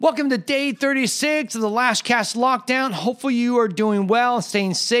Welcome to day 36 of the LashCast lockdown. Hopefully you are doing well and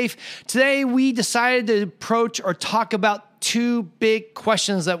staying safe. Today we decided to approach or talk about two big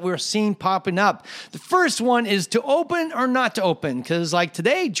questions that we're seeing popping up. The first one is to open or not to open, because like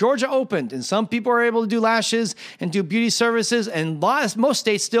today, Georgia opened and some people are able to do lashes and do beauty services, and most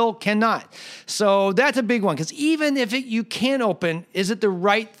states still cannot. So that's a big one, because even if you can open, is it the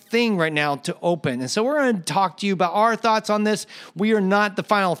right thing right now to open? And so we're going to talk to you about our thoughts on this. We are not the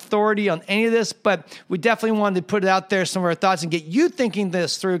final authority on any of this, but we definitely wanted to put it out there, some of our thoughts, and get you thinking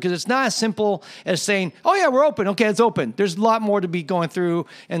this through, because it's not as simple as saying, oh yeah, we're open. Okay, it's open. There's a lot more to be going through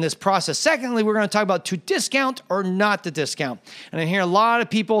in this process. Secondly, we're going to talk about to discount or not to discount. And I hear a lot of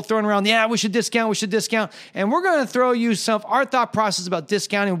people throwing around, yeah, we should discount. And we're going to throw you some of our thought process about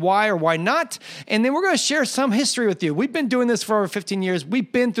discounting, why or why not. And then we're going to share some history with you. We've been doing this for over 15 years.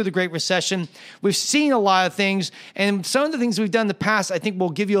 We've been through the Great Recession. We've seen a lot of things. And some of the things we've done in the past, I think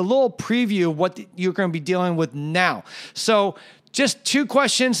will give you a little preview of what you're going to be dealing with now. So just two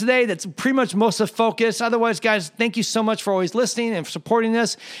questions today. That's pretty much most of the focus. Otherwise, guys, thank you so much for always listening and for supporting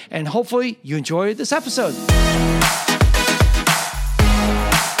us. And hopefully you enjoyed this episode.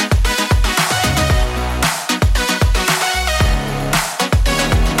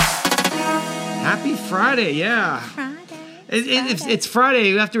 Happy Friday. Yeah. It's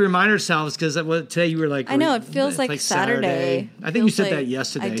Friday. We have to remind ourselves, because today you were like... I know, it feels like Saturday. I think you said that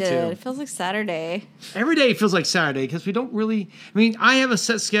yesterday, too. I did. It feels like Saturday. Every day feels like Saturday, because we don't really... I mean, I have a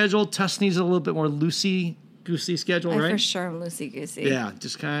set schedule. Tuss needs a little bit more loosey-goosey schedule, right? For sure am loosey-goosey. Yeah,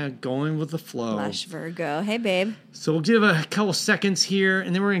 just kind of going with the flow. Flash Virgo. Hey, babe. So we'll give a couple seconds here,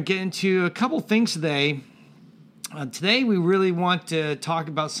 and then we're going to get into a couple things today. Today, we really want to talk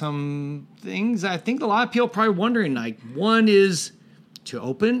about some things I think a lot of people are probably wondering. Like, one is to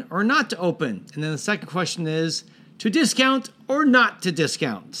open or not to open. And then the second question is to discount or not to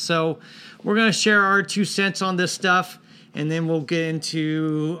discount. So we're going to share our 2 cents on this stuff. And then we'll get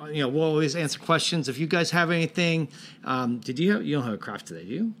into, we'll always answer questions. If you guys have anything, you don't have a craft today,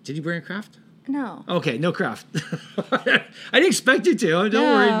 do you? Did you bring a craft? No. Okay, no craft. I didn't expect you to. Don't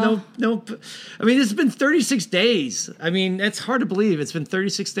worry. No. I mean, it's been 36 days. I mean, that's hard to believe. It's been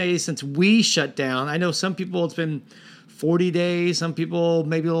 36 days since we shut down. I know some people it's been 40 days. Some people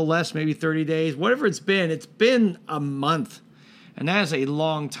maybe a little less, maybe 30 days. Whatever it's been a month. And that is a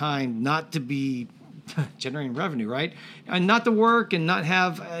long time not to be generating revenue, right? And not to work and not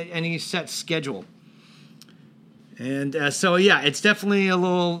have any set schedule. And so, yeah, it's definitely a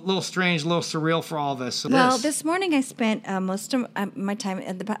little strange, a little surreal for all of us. So this morning I spent most of my time,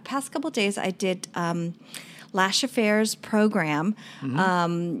 in the past couple of days, I did Lash Affairs program,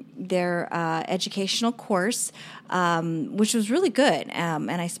 their educational course, which was really good. And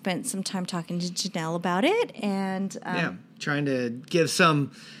I spent some time talking to Janelle about it. And trying to give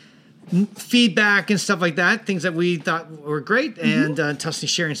some feedback and stuff like that, things that we thought were great. And Tusney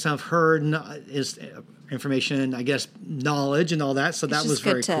sharing some of her information, I guess, knowledge and all that. So that was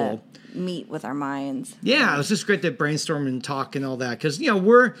very cool. Meet with our minds. Yeah, it was just great to brainstorm and talk and all that. Because,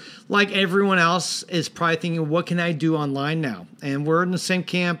 we're like everyone else is probably thinking, what can I do online now? And we're in the same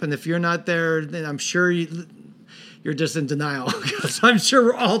camp. And if you're not there, then I'm sure you're just in denial. Because I'm sure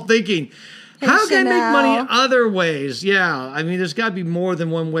we're all thinking, how can I make money other ways? Yeah, I mean, there's got to be more than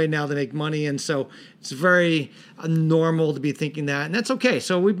one way now to make money. And so it's very normal to be thinking that. And that's okay.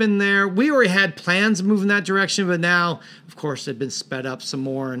 So we've been there. We already had plans to move in that direction. But now, of course, they've been sped up some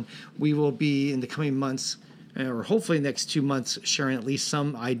more. And we will be in the coming months, or hopefully next 2 months, sharing at least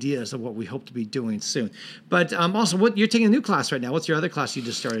some ideas of what we hope to be doing soon. But also, you're taking a new class right now. What's your other class you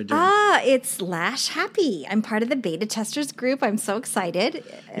just started doing? It's Lash Happy. I'm part of the beta testers group. I'm so excited.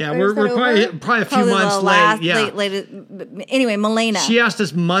 Yeah, we're probably a few months late. Anyway, Milena. She asked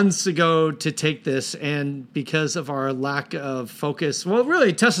us months ago to take this, and because of our lack of focus, well,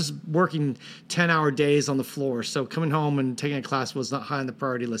 really, Tessa's working 10-hour days on the floor, so coming home and taking a class was not high on the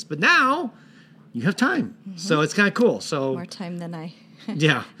priority list. But now you have time. So it's kind of cool. So more time than I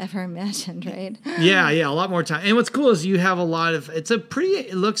ever imagined, right? Yeah, a lot more time. And what's cool is you have a lot of, it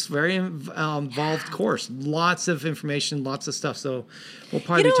looks very involved course. Lots of information, lots of stuff. So we'll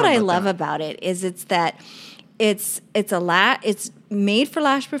probably what I love about it is it's made for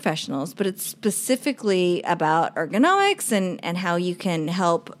lash professionals, but it's specifically about ergonomics and how you can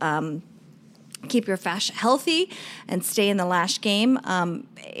help keep your lash healthy and stay in the lash game.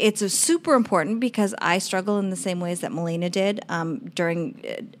 It's super important because I struggle in the same ways that Melina did during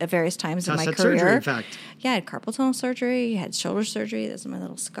various times in my career. Surgery, in fact. Yeah, I had carpal tunnel surgery, had shoulder surgery. There's my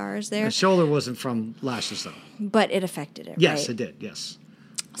little scars there. The shoulder wasn't from lashes, though. But it affected it, yes, right? It did, yes.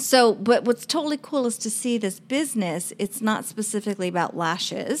 So, but what's totally cool is to see this business. It's not specifically about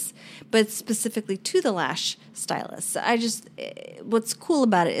lashes, but specifically to the lash stylist. So what's cool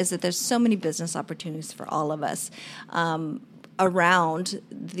about it is that there's so many business opportunities for all of us around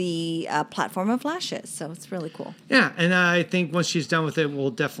the platform of lashes. So it's really cool. Yeah, and I think once she's done with it,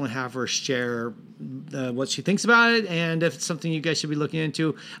 we'll definitely have her share what she thinks about it, and if it's something you guys should be looking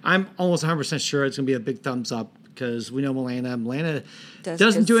into. I'm almost 100% sure it's going to be a big thumbs up, because we know Milena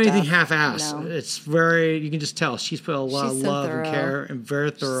doesn't do anything half-ass. No. It's very, you can just tell she's put a lot of love and care, and very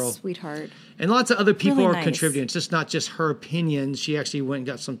thorough. Sweetheart. And lots of other people are contributing. It's just not just her opinion. She actually went and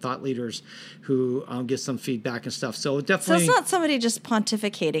got some thought leaders who get some feedback and stuff. So definitely. So it's not somebody just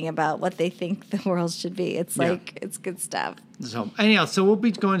pontificating about what they think the world should be. It's it's good stuff. So anyhow, so we'll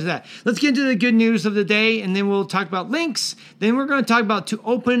be going to that. Let's get into the good news of the day, and then we'll talk about links. Then we're going to talk about to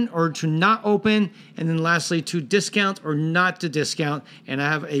open or to not open, and then lastly, to discount or not to discount. And I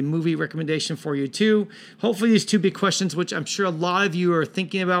have a movie recommendation for you too. Hopefully these two big questions, which I'm sure a lot of you are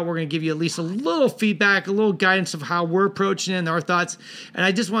thinking about, we're going to give you at least a little feedback, a little guidance of how we're approaching it and our thoughts. And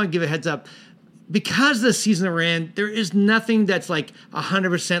I just want to give a heads up. Because of the season that we're in, there is nothing that's like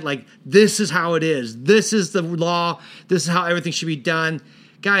 100% like, this is how it is. This is the law. This is how everything should be done.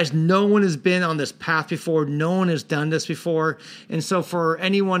 Guys, no one has been on this path before. No one has done this before. And so for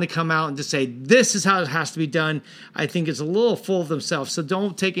anyone to come out and to say, this is how it has to be done, I think it's a little full of themselves. So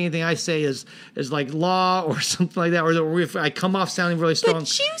don't take anything I say as like law or something like that, or if I come off sounding really strong.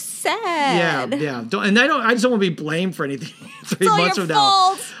 But you said. Yeah. I just don't want to be blamed for anything 3 months from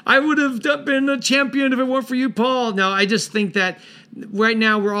now. I would have been a champion if it weren't for you, Paul. No, I just think that right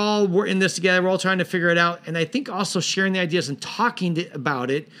now we're in this together. We're all trying to figure it out. And I think also sharing the ideas and talking about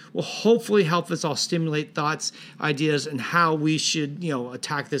it will hopefully help us all stimulate thoughts, ideas, and how we should,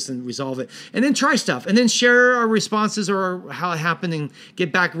 attack this and resolve it. And then try stuff. And then share our responses or how it happened and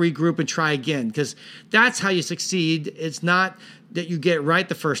get back, regroup, and try again. Because that's how you succeed. It's not that you get it right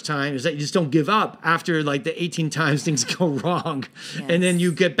the first time, is that you just don't give up after like the 18 times things go wrong. Yes. And then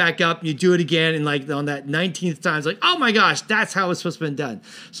you get back up and you do it again. And like on that 19th time, it's like, oh my gosh, that's how it's supposed to be done.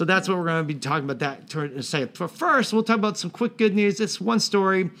 So that's what we're going to be talking about that in a second. But first, we'll talk about some quick good news. This one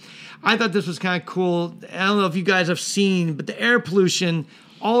story, I thought this was kind of cool. I don't know if you guys have seen, but the air pollution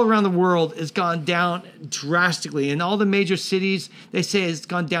all around the world has gone down drastically. In all the major cities, they say it's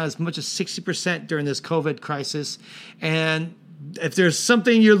gone down as much as 60% during this COVID crisis. And if there's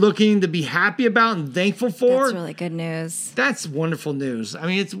something you're looking to be happy about and thankful for, that's really good news. That's wonderful news. I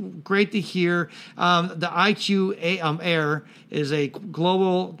mean, it's great to hear. The IQ Air is a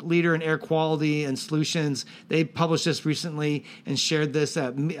global leader in air quality and solutions. They published this recently and shared this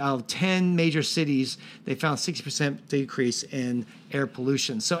at 10 major cities. They found 60% decrease in air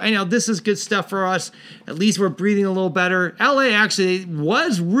pollution. So anyhow, this is good stuff for us. At least we're breathing a little better. LA actually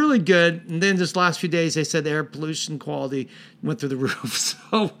was really good. And then just last few days, they said the air pollution quality went through the roof.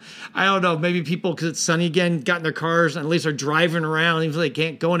 So I don't know, maybe people, because it's sunny again, got in their cars and at least are driving around, even though they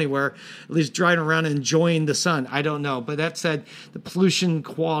can't go anywhere, at least driving around and enjoying the sun. I don't know. But that said, the pollution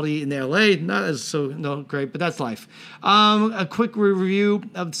quality in LA, not as great, but that's life. A quick review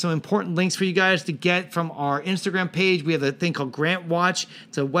of some important links for you guys to get from our Instagram page. We have a thing called Grant Watch.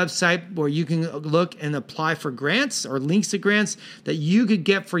 It's a website where you can look and apply for grants or links to grants that you could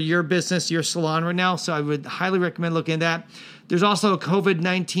get for your business, your salon right now. So I would highly recommend looking at that. There's also a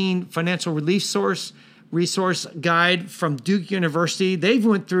COVID-19 financial relief resource guide from Duke University. They've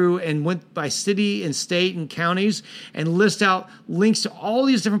went through and went by city and state and counties and list out links to all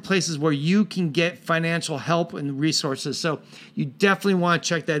these different places where you can get financial help and resources. So you definitely want to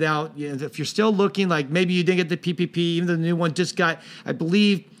check that out. If you're still looking, like maybe you didn't get the PPP, even though the new one just got, I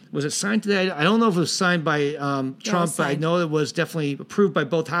believe, was it signed today? I don't know if it was signed by Trump, but I know it was definitely approved by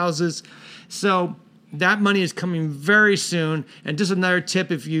both houses. So that money is coming very soon. And just another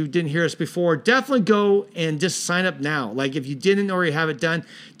tip, if you didn't hear us before, definitely go and just sign up now. Like if you didn't already have it done,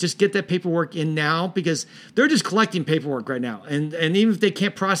 just get that paperwork in now, because they're just collecting paperwork right now. And even if they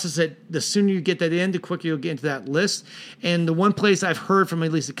can't process it, the sooner you get that in, the quicker you'll get into that list. And the one place I've heard from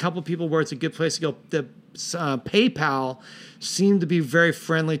at least a couple people where it's a good place to go, the PayPal seem to be very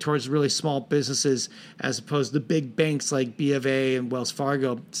friendly towards really small businesses, as opposed to the big banks like B of A and Wells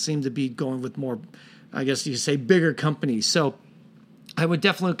Fargo seem to be going with more, I guess you could say, bigger companies. So I would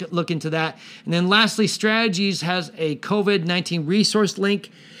definitely look into that. And then lastly, Strategies has a COVID-19 resource link.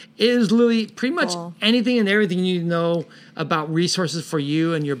 It is literally pretty much anything and everything you need to know about resources for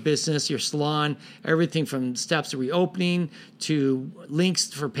you and your business, your salon, everything from steps to reopening to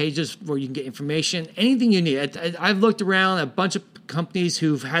links for pages where you can get information, anything you need. I've looked around a bunch of companies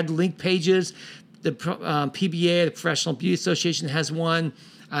who've had link pages. The PBA, the Professional Beauty Association, has one.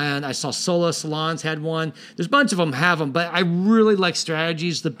 And I saw Sola Salons had one. There's a bunch of them have them, but I really like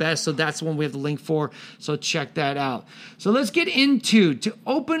Strategies the best. So that's the one we have the link for. So check that out. So let's get into to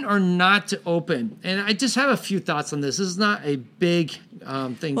open or not to open. And I just have a few thoughts on this. This is not a big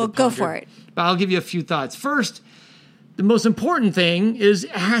thing. Well, go for it. But I'll give you a few thoughts. First, the most important thing is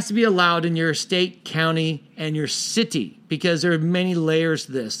it has to be allowed in your state, county, and your city, because there are many layers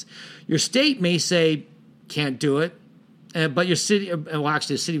to this. Your state may say, can't do it. But your city, well,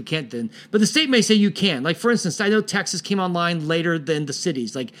 actually, the city can't then. But the state may say you can. Like, for instance, I know Texas came online later than the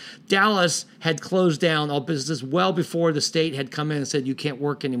cities. Like, Dallas had closed down all businesses well before the state had come in and said you can't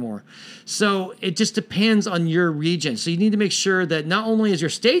work anymore. So it just depends on your region. So you need to make sure that not only is your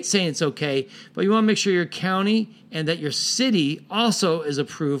state saying it's okay, but you want to make sure your county and that your city also is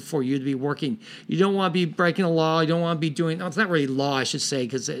approved for you to be working. You don't want to be breaking the law. You don't want to be doing, no, it's not really law, I should say,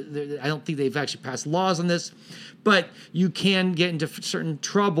 because I don't think they've actually passed laws on this. But you can get into certain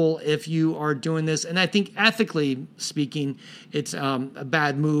trouble if you are doing this. And I think ethically speaking, it's a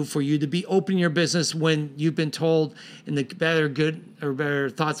bad move for you to be opening your business when you've been told in the better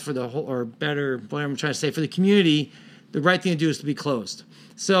thoughts for the whole, or better, what I'm trying to say, for the community, the right thing to do is to be closed.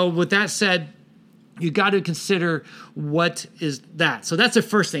 So with that said, you got to consider what is that. So that's the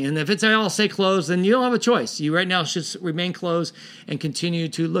first thing. And if it's all say closed, then you don't have a choice. You right now should remain closed and continue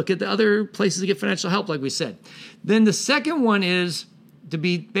to look at the other places to get financial help, like we said. Then the second one is to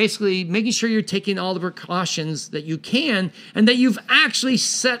be basically making sure you're taking all the precautions that you can and that you've actually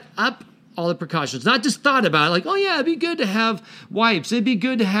set up all the precautions, not just thought about it, like, oh yeah, it'd be good to have wipes, it'd be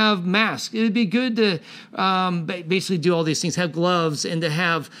good to have masks, it'd be good to basically do all these things, have gloves, and to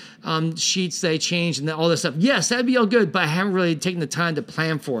have sheets they change and all this stuff. Yes, that'd be all good, but I haven't really taken the time to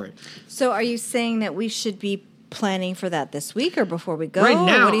plan for it. So are you saying that we should be planning for that this week or before we go? Right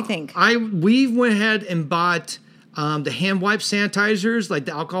now, what do you think? We went ahead and bought the hand wipe sanitizers, like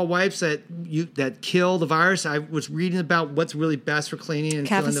the alcohol wipes that kill the virus. I was reading about what's really best for cleaning and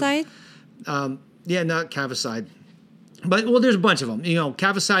Cavicide? Yeah, not Cavicide. But, well, there's a bunch of them. You know,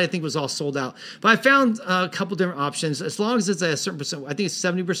 Cavicide, I think, was all sold out. But I found a couple different options. As long as it's a certain percent, I think it's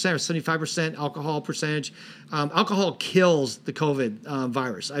 70% or 75% alcohol percentage. Alcohol kills the COVID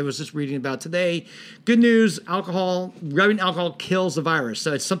virus. I was just reading about today. Good news, rubbing alcohol kills the virus.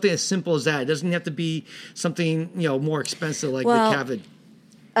 So it's something as simple as that. It doesn't have to be something, more expensive like the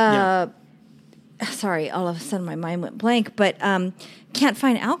Cavid. Sorry, all of a sudden my mind went blank, but can't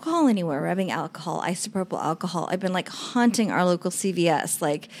find alcohol anywhere. Rubbing alcohol, isopropyl alcohol. I've been haunting our local CVS,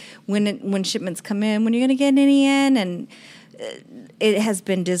 when shipments come in, when you're going to get any in, and it has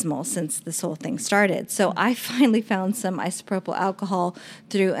been dismal since this whole thing started. So I finally found some isopropyl alcohol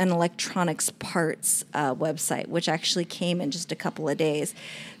through an electronics parts website, which actually came in just a couple of days.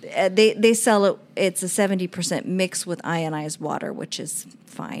 They sell it. It's a 70% mix with ionized water, which is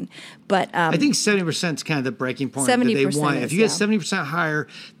fine. But I think 70% is kind of the breaking point that they want. If you get 70% higher,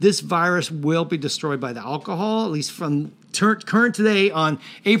 this virus will be destroyed by the alcohol, at least from current today on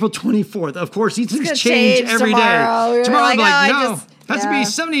April 24th. Of course, these things change every day. Tomorrow, I'm has to be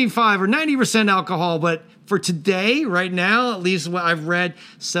 75 or 90% alcohol, but for today, right now, at least what I've read,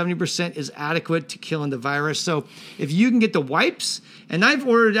 70% is adequate to killing the virus. So if you can get the wipes, and I've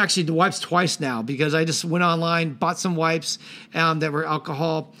ordered actually the wipes twice now because I just went online, bought some wipes that were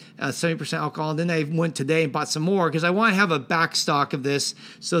alcohol, 70% alcohol. And then I went today and bought some more because I want to have a back stock of this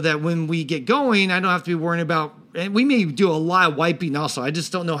so that when we get going, I don't have to be worrying about, and we may do a lot of wiping also. I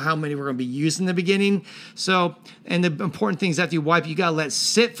just don't know how many we're going to be using in the beginning. So, and the important thing is after you wipe, you got to let it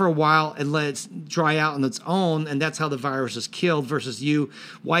sit for a while and let it dry out on its own. And that's how the virus is killed versus you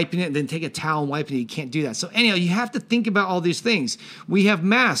wiping it and then take a towel and wiping it. You can't do that. So anyhow, you have to think about all these things. We have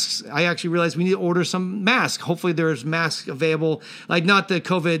masks. I actually realized we need to order some masks. Hopefully there's masks available, like not the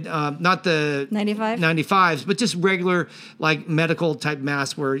COVID, not the 95s, but just regular like medical type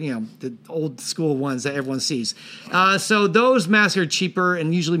masks where, the old school ones that everyone sees. So those masks are cheaper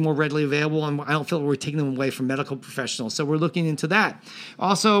and usually more readily available, and I don't feel we're taking them away from medical professionals. So we're looking into that.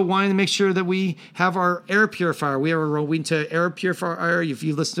 Also, wanting to make sure that we have our air purifier. We have a Rowenta air purifier. If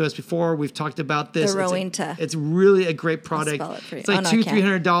you've listened to us before, we've talked about this. The Rowenta. It's really a great product. It's like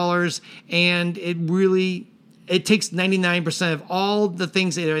 $200-$300, and it takes 99% of all the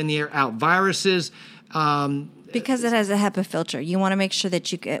things that are in the air out. Viruses, Because it has a HEPA filter. You want to make sure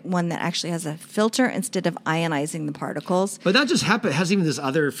that you get one that actually has a filter instead of ionizing the particles. But not just HEPA, it has even this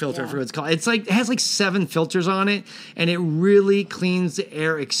other filter, I forget what it's called. It's like, it has like 7 filters on it, and it really cleans the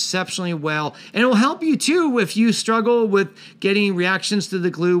air exceptionally well. And it will help you too if you struggle with getting reactions to the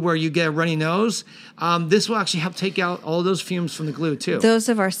glue where you get a runny nose. This will actually help take out all those fumes from the glue too. Those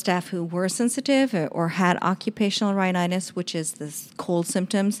of our staff who were sensitive or had occupational rhinitis, which is this cold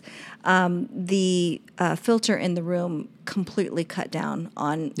symptoms, the filter in the room completely cut down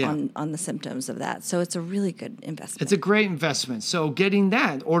on the symptoms of that. So it's a really good investment. It's a great investment. So getting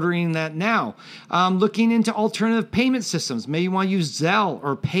that, ordering that now. Looking into alternative payment systems. Maybe you want to use Zelle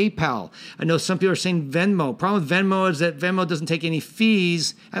or PayPal. I know some people are saying Venmo. Problem with Venmo is that Venmo doesn't take any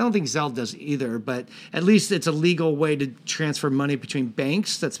fees. I don't think Zelle does either, but at least it's a legal way to transfer money between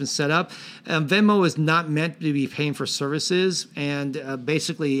banks that's been set up. Venmo is not meant to be paying for services. And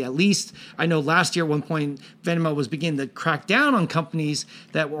basically, at least I know last year at one point, Venmo was beginning to crack down on companies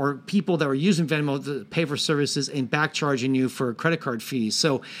that were people that were using Venmo to pay for services and back charging you for credit card fees.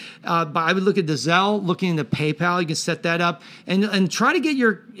 So but I would look at the Zelle, looking into PayPal. You can set that up and try to get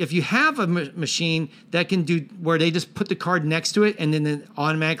if you have a machine that can do where they just put the card next to it and then it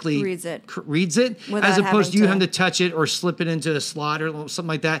automatically reads it as opposed to you having to touch it or slip it into a slot or something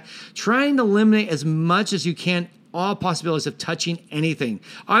like that. Trying to eliminate as much as you can all possibilities of touching anything.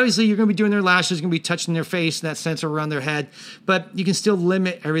 Obviously, you're going to be doing their lashes, you're going to be touching their face and that sensor around their head, but you can still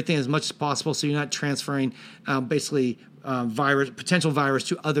limit everything as much as possible so you're not transferring potential virus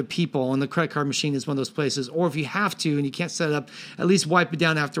to other people. And the credit card machine is one of those places. Or if you have to and you can't set it up, at least wipe it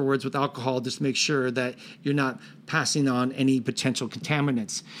down afterwards with alcohol just to make sure that you're not passing on any potential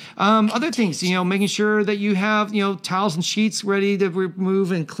contaminants. Other things, making sure that you have, towels and sheets ready to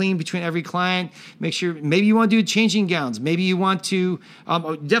remove and clean between every client. Make sure, maybe you want to do changing gowns. Maybe you want to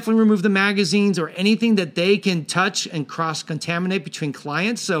definitely remove the magazines or anything that they can touch and cross-contaminate between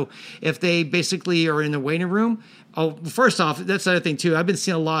clients. So if they basically are in the waiting room, first off, that's the other thing too. I've been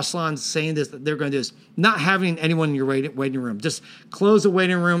seeing a lot of salons saying this, that they're going to do is not having anyone in your waiting room. Just close the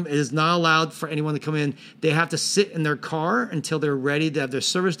waiting room. It is not allowed for anyone to come in. They have to sit in their car until they're ready to have their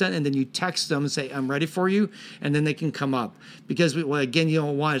service done, and then you text them and say, I'm ready for you, and then they can come up. Because, again, you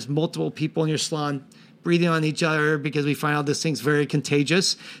don't want is multiple people in your salon breathing on each other because we find out this thing's very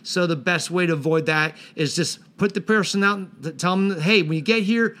contagious. So the best way to avoid that is just put the person out and tell them, hey, when you get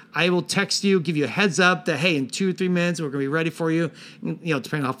here, I will text you, give you a heads up that, hey, in 2 or 3 minutes, we're going to be ready for you,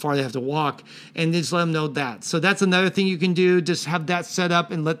 depending on how far they have to walk, and just let them know that. So that's another thing you can do. Just have that set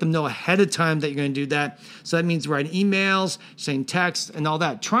up and let them know ahead of time that you're going to do that. So that means writing emails, saying text, and all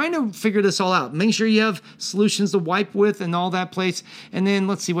that. Trying to figure this all out. Make sure you have solutions to wipe with and all that place. And then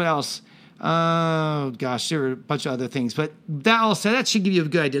let's see what else. Oh, gosh, there are a bunch of other things. But that all said, that should give you a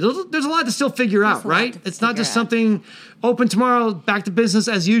good idea. There's a lot to still figure out, right? It's not just something open tomorrow, back to business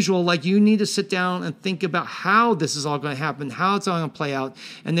as usual. Like, you need to sit down and think about how this is all going to happen, how it's all going to play out,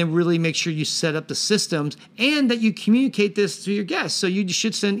 and then really make sure you set up the systems and that you communicate this to your guests. So you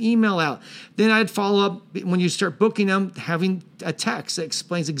should send an email out. Then I'd follow up when you start booking them, having a text that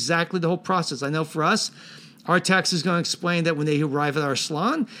explains exactly the whole process. I know for us, our text is going to explain that when they arrive at our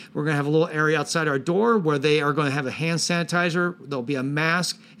salon, we're going to have a little area outside our door where they are going to have a hand sanitizer. There'll be a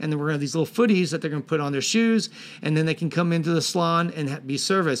mask, and then we're going to have these little footies that they're going to put on their shoes, and then they can come into the salon and be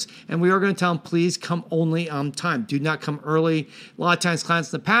serviced. And we are going to tell them, please come only on time. Do not come early. A lot of times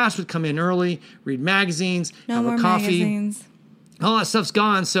clients in the past would come in early, read magazines, have a coffee. Magazines. All that stuff's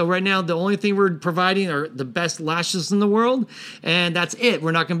gone. So right now, the only thing we're providing are the best lashes in the world, and that's it.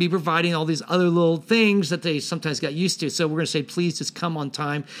 We're not going to be providing all these other little things that they sometimes got used to. So we're going to say, please just come on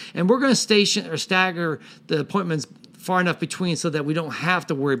time, and we're going to stagger the appointments far enough between so that we don't have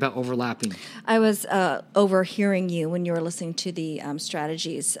to worry about overlapping. I was overhearing you when you were listening to the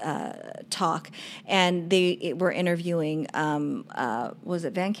strategies talk, and they were interviewing, was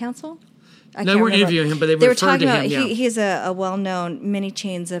it Van Council? No, we weren't interviewing him, but they were talking about him. He's a well-known many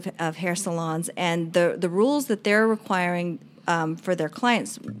chains of hair salons, and the rules that they're requiring for their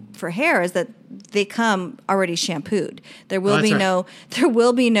clients for hair is that they come already shampooed. There will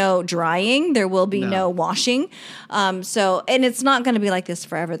be no drying. There will be no washing. And it's not going to be like this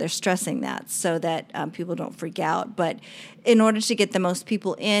forever. They're stressing that so that people don't freak out. But in order to get the most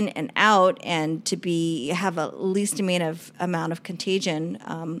people in and out and to have a least amount of contagion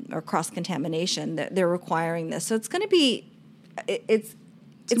or cross contamination, they're requiring this. So it's going to be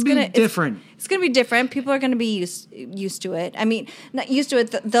It's going to be different. It's going to be different. People are going to be used to it. I mean, not used to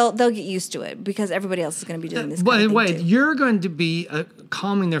it. They'll get used to it because everybody else is going to be doing this. By the way, you're going to be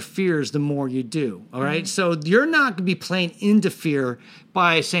calming their fears the more you do. All right. Mm-hmm. So you're not going to be playing into fear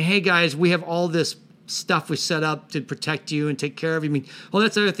by saying, "Hey guys, we have all this stuff we set up to protect you and take care of you. I mean, well,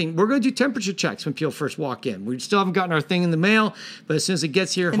 that's the other thing. We're going to do temperature checks when people first walk in. We still haven't gotten our thing in the mail, but as soon as it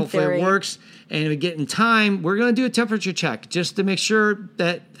gets here, hopefully it works. And if we get in time, we're going to do a temperature check just to make sure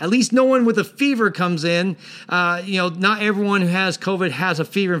that at least no one with a fever comes in. Not everyone who has COVID has a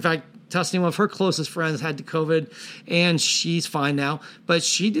fever. In fact, Tusney, one of her closest friends, had COVID, and she's fine now. But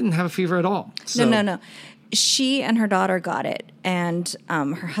she didn't have a fever at all. So. No. She and her daughter got it, and her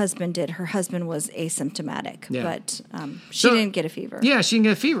husband did. Her husband was asymptomatic, but she didn't get a fever. Yeah, she didn't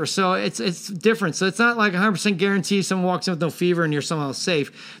get a fever, so it's different. So it's not like 100% guarantee someone walks in with no fever and you're somehow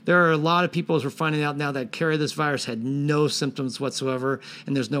safe. There are a lot of people, as we're finding out now, that carry this virus had no symptoms whatsoever,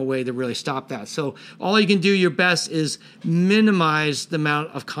 and there's no way to really stop that. So all you can do your best is minimize the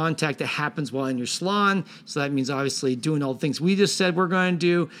amount of contact that happens while in your salon. So that means obviously doing all the things we just said we're going to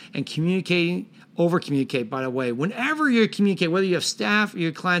do and communicating. Over-communicate, by the way. Whenever you communicate, whether you have staff or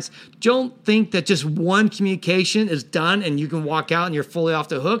your clients, don't think that just one communication is done and you can walk out and you're fully off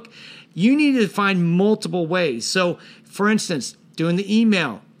the hook. You need to find multiple ways. So, for instance, doing the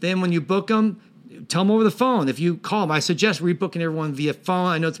email. Then when you book them, tell them over the phone. If you call them, I suggest rebooking everyone via phone.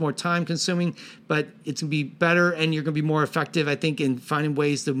 I know it's more time consuming, but it's going to be better and you're going to be more effective, I think, in finding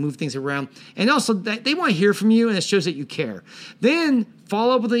ways to move things around. And also, they want to hear from you and it shows that you care. Then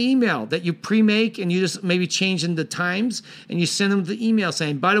follow up with an email that you pre-make and you just maybe change in the times and you send them the email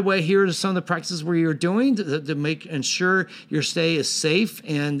saying, by the way, here are some of the practices where you're doing to make ensure your stay is safe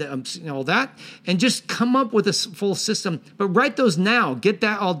and all that. And just come up with a full system. But write those now. Get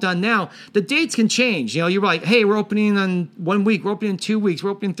that all done now. The dates can change. You're like, hey, we're opening in 1 week. We're opening in 2 weeks.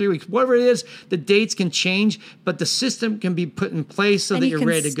 We're opening in 3 weeks. Whatever it is, the dates can change, but the system can be put in place so that you're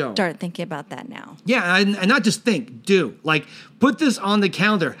ready to go. Start thinking about that now. Yeah, and not just think, do. Like, put this on the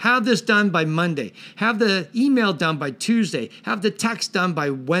calendar. Have this done by Monday. Have the email done by Tuesday. Have the text done by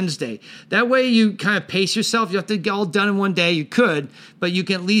Wednesday. That way you kind of pace yourself. You have to get all done in one day. You could, but you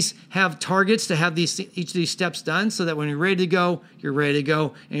can at least have targets to have each of these steps done so that when you're ready to go, you're ready to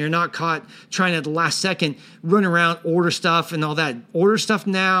go. And you're not caught trying at the last second, run around, order stuff and all that. Order stuff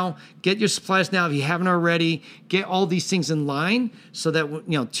now. Get your supplies now if you haven't already. Get all these things in line so that,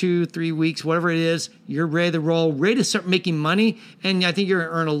 2-3 weeks, whatever it is, you're ready to roll, ready to start making money. And I think you're going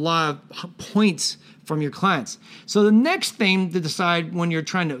to earn a lot of points from your clients. So the next thing to decide when you're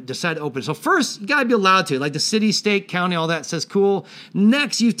trying to decide to open. So first, you got to be allowed to. Like the city, state, county, all that says cool.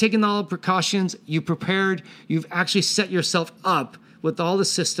 Next, you've taken all the precautions. You prepared. You've actually set yourself up with all the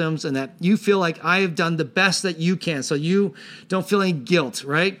systems and that you feel like I have done the best that you can. So you don't feel any guilt,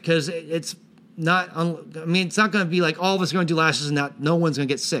 right? Because it's not, it's not going to be like all of us are going to do lashes and no one's going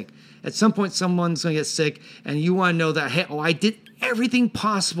to get sick. At some point, someone's going to get sick and you want to know that, hey, I did everything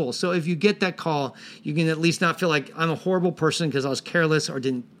possible. So if you get that call, you can at least not feel like I'm a horrible person because I was careless or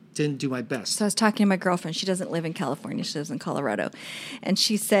didn't do my best. So I was talking to my girlfriend. She doesn't live in California. She lives in Colorado. And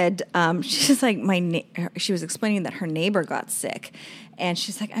she said, she's like, she was explaining that her neighbor got sick. And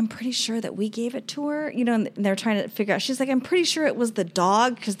she's like, I'm pretty sure that we gave it to her. And they're trying to figure out. She's like, I'm pretty sure it was the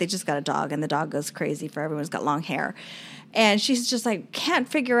dog because they just got a dog and the dog goes crazy for everyone who's got long hair. And she's just like, can't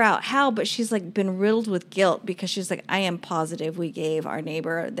figure out how, but she's like been riddled with guilt because she's like, I am positive we gave our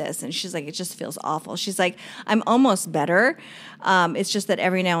neighbor this. And she's like, it just feels awful. She's like, I'm almost better. It's just that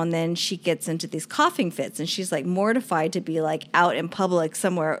every now and then she gets into these coughing fits and she's like mortified to be like out in public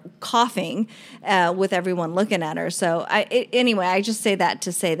somewhere coughing with everyone looking at her. So anyway, I just say that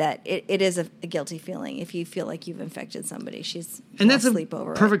to say that it is a guilty feeling if you feel like you've infected somebody. And that's a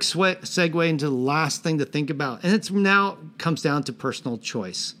perfect segue into the last thing to think about. And it's now comes down to personal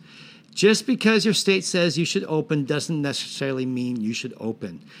choice. Just because your state says you should open doesn't necessarily mean you should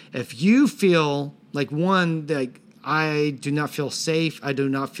open. If you feel like I do not feel safe, I do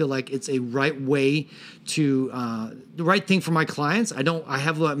not feel like it's a right way to the right thing for my clients. Maybe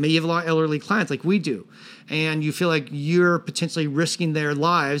you have a lot of elderly clients like we do, and you feel like you're potentially risking their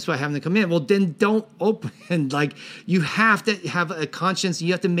lives by having to come in. Well, then don't open. Like, you have to have a conscience.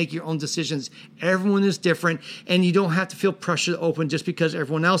 You have to make your own decisions. Everyone is different, and you don't have to feel pressure to open just because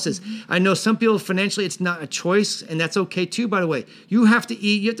everyone else is. Mm-hmm. I know some people financially it's not a choice, and that's okay too, by the way. You have to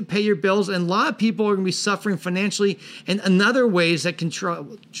eat. You have to pay your bills, and a lot of people are going to be suffering financially and in other ways that can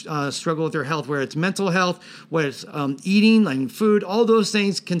struggle with their health, where it's mental health, where it's eating, like food. All those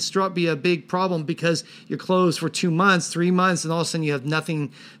things can be a big problem because you're closed for 2 months, 3 months, and all of a sudden you have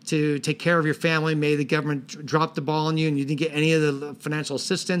nothing to take care of your family. Maybe the government dropped the ball on you and you didn't get any of the financial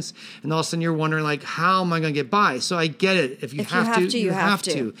assistance, and all of a sudden you're wondering, like, how am I going to get by? So I get it. If you have to, you have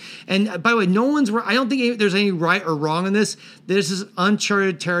to. And by the way, I don't think there's any right or wrong in this. This is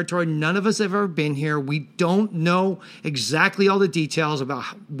uncharted territory. None of us have ever been here. We don't know know exactly all the details about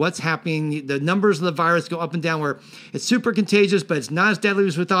what's happening. The numbers of the virus go up and down where it's super contagious, but it's not as deadly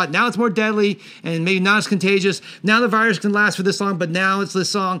as we thought. Now it's more deadly and maybe not as contagious. Now the virus can last for this long, but now it's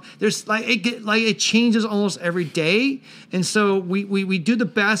this long. There's it changes almost every day. And so we do the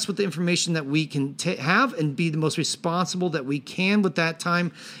best with the information that we can have and be the most responsible that we can with that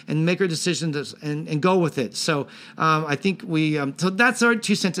time and make our decisions and go with it. So I think so that's our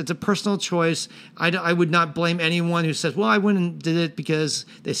 2 cents. It's a personal choice. I would not blame anyone who says, well, I went and did it because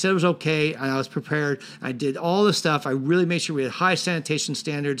they said it was okay and I was prepared. I did all the stuff. I really made sure we had high sanitation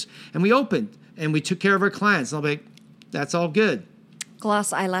standards and we opened and we took care of our clients. And I'll be like, that's all good.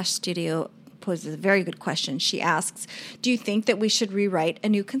 Gloss Eyelash Studio poses a very good question. She asks, do you think that we should rewrite a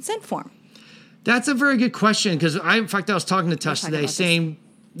new consent form? That's a very good question because in fact, I was talking to Tush today saying,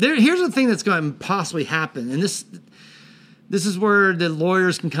 here's the thing that's going to possibly happen. And this is where the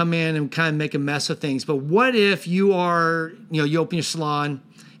lawyers can come in and kind of make a mess of things. But what if you you open your salon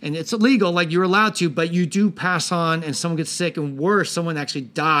and it's illegal, like you're allowed to, but you do pass on and someone gets sick and worse, someone actually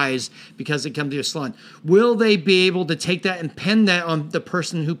dies because they come to your salon. Will they be able to take that and pin that on the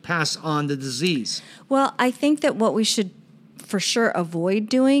person who passed on the disease? Well, I think that what we should for sure avoid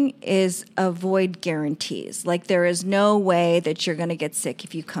doing is avoid guarantees. Like there is no way that you're going to get sick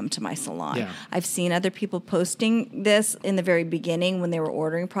if you come to my salon. Yeah. I've seen other people posting this in the very beginning when they were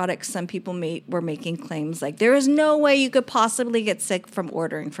ordering products. Some people were making claims like there is no way you could possibly get sick from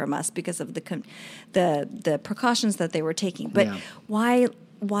ordering from us because of the precautions that they were taking. But why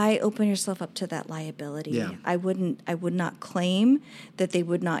open yourself up to that liability? Yeah. I would not claim that they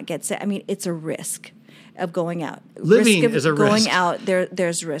would not get sick. I mean, it's a risk of going out. Living is a risk. Going out,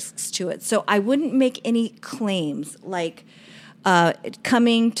 there's risks to it. So I wouldn't make any claims like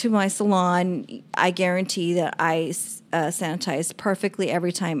coming to my salon, I guarantee that I sanitize perfectly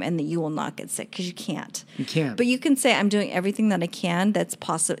every time and that you will not get sick, because you can't. You can't. But you can say, I'm doing everything that I can that's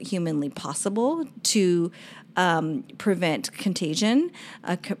humanly possible to prevent contagion,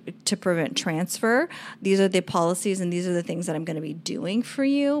 to prevent transfer. These are the policies and these are the things that I'm going to be doing for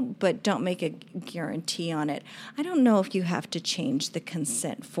you, but don't make a guarantee on it. I don't know if you have to change the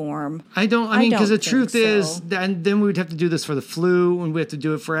consent form. I mean, because the truth is, so. then we would have to do this for the flu and we have to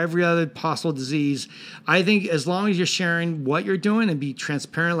do it for every other possible disease. I think as long as you're sharing what you're doing and be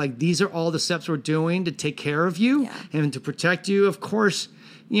transparent, like these are all the steps we're doing to take care of you and to protect you, of course.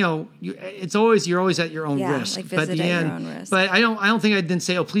 You're always at your own risk. Like but your own risk. But I don't think I didn't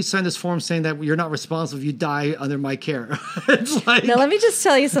say, oh, please sign this form saying that you're not responsible if you die under my care. It's like, now let me just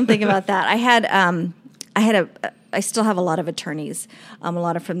tell you something about that. I still have a lot of attorneys, a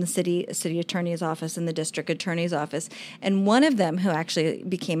lot of from the city attorney's office and the district attorney's office. And one of them, who actually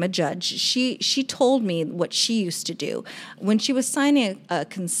became a judge, she told me what she used to do when she was signing a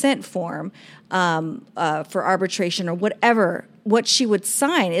consent form for arbitration or whatever. What she would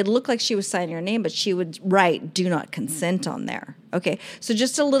sign, it looked like she was signing her name, but she would write "do not consent" on there. Okay, so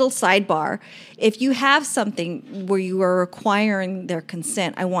just a little sidebar. If you have something where you are requiring their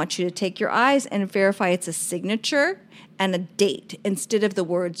consent, I want you to take your eyes and verify it's a signature and a date instead of the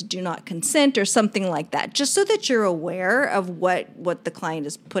words "do not consent" or something like that, just so that you're aware of what the client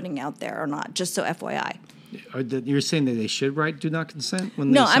is putting out there or not, just so FYI. You're saying that they should write "do not consent"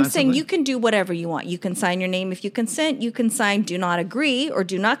 when no, they sign I'm saying something? You can do whatever you want. You can sign your name if you consent. You can sign "do not agree" or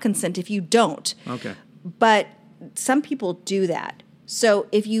 "do not consent" if you don't. Okay. But some people do that. So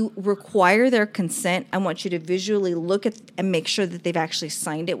if you require their consent, I want you to visually look at and make sure that they've actually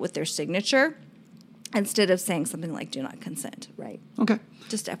signed it with their signature instead of saying something like "do not consent." Right? Okay.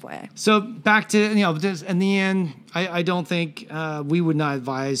 Just FYI. So back to, in the end, I don't think we would not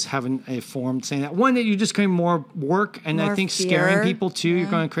advise having a form saying that. One, that you're just creating more work, and I think fear. scaring people too. Yeah.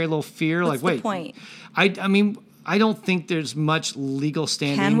 You're going to create a little fear. What's like, the point? I mean, I don't think there's much legal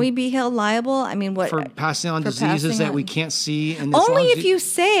standing. Can we be held liable? I mean, what for passing on diseases that we can't see? And only if you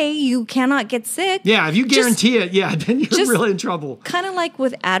say you cannot get sick. Yeah, if you guarantee it, then you're really in trouble. Kind of like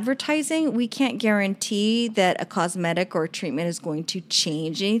with advertising, we can't guarantee that a cosmetic or a treatment is going to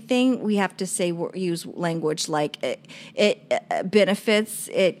change anything. We have to use language like it benefits,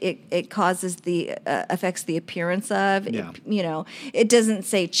 it causes affects the appearance of. Yeah. It doesn't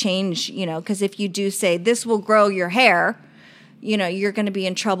say change. Because if you do say this will grow your hair, you're going to be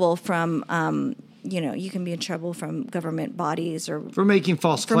in trouble from, you can be in trouble from government bodies or for making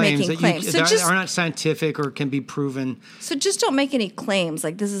false claims that are not scientific or can be proven. So just don't make any claims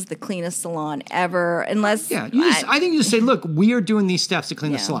like this is the cleanest salon ever, unless. Yeah, I think you just say, look, we are doing these steps to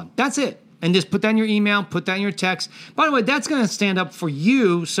clean the salon. That's it. And just put that in your email, put that in your text. By the way, that's going to stand up for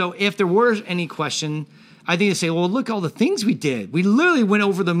you. So if there were any question I think they say, well, look all the things we did. We literally went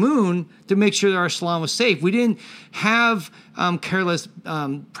over the moon to make sure that our salon was safe. We didn't have careless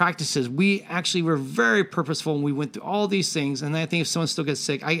practices. We actually were very purposeful, and we went through all these things. And I think if someone still gets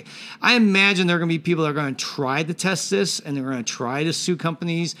sick, I imagine there are going to be people that are going to try to test this, and they're going to try to sue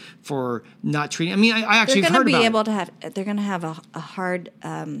companies for not treating. I mean, I actually heard about it. They're going to have a hard.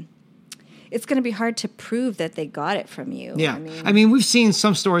 It's going to be hard to prove that they got it from you. Yeah. I mean, we've seen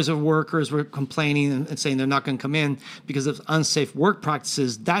some stories of workers were complaining and saying they're not going to come in because of unsafe work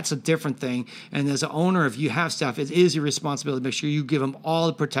practices. That's a different thing. And as an owner, if you have staff, it is your responsibility to make sure you give them all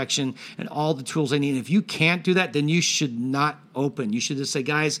the protection and all the tools they need. And if you can't do that, then you should not open. You should just say,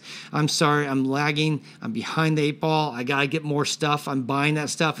 guys, I'm sorry, I'm lagging. I'm behind the 8 ball. I got to get more stuff. I'm buying that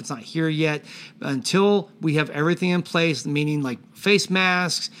stuff. It's not here yet. Until we have everything in place, meaning like face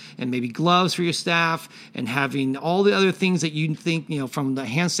masks and maybe gloves for your staff and having all the other things that you think, from the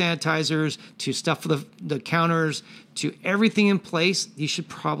hand sanitizers to stuff for the counters to everything in place, you should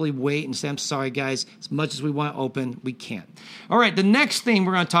probably wait and say, I'm sorry, guys, as much as we want to open, we can't. All right, the next thing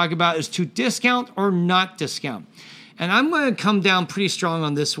we're going to talk about is to discount or not discount. And I'm going to come down pretty strong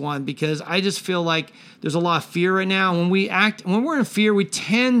on this one because I just feel like there's a lot of fear right now. When we're in fear, we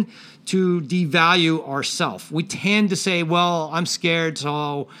tend to devalue ourselves. We tend to say, well, I'm scared,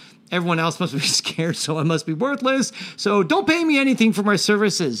 so everyone else must be scared, so I must be worthless. So don't pay me anything for my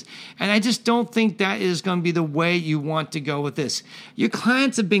services. And I just don't think that is going to be the way you want to go with this. Your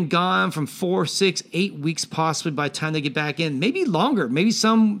clients have been gone from 4, 6, 8 weeks possibly by the time they get back in, maybe longer. Maybe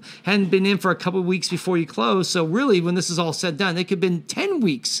some hadn't been in for a couple of weeks before you close. So really, when this is all said and done, it could have been 10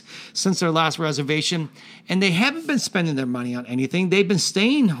 weeks since their last reservation, and they haven't been spending their money on anything. They've been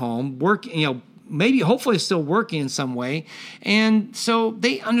staying home, working, maybe hopefully still working in some way. And so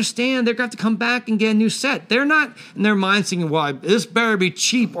they understand they're going to have to come back and get a new set. They're not in their mind thinking, well, this better be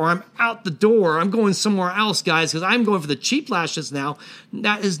cheap or I'm out the door. I'm going somewhere else, guys, because I'm going for the cheap lashes now.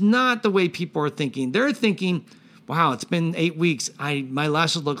 That is not the way people are thinking. They're thinking, wow, it's been 8 weeks. My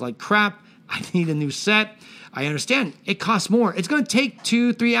lashes look like crap. I need a new set. I understand. It costs more. It's going to take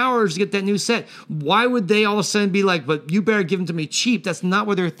 2-3 hours to get that new set. Why would they all of a sudden be like, but you better give them to me cheap? That's not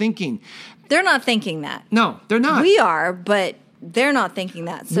what they're thinking. They're not thinking that. No, they're not. We are, but they're not thinking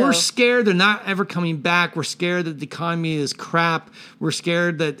that. So. We're scared they're not ever coming back. We're scared that the economy is crap. We're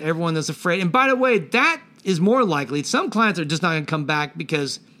scared that everyone is afraid. And by the way, that is more likely. Some clients are just not going to come back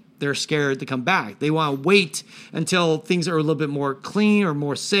because they're scared to come back. They want to wait until things are a little bit more clean or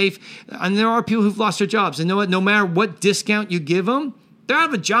more safe. And there are people who've lost their jobs. And you know what? No matter what discount you give them, they're out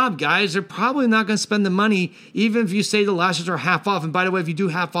of a job, guys. They're probably not going to spend the money, even if you say the lashes are half off. And by the way, if you do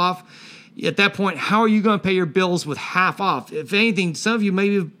half off, at that point, how are you going to pay your bills with half off? If anything, some of you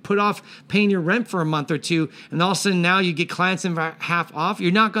maybe put off paying your rent for a month or two, and all of a sudden now you get clients in for half off.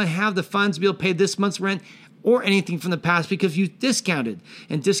 You're not going to have the funds to be able to pay this month's rent or anything from the past because you discounted.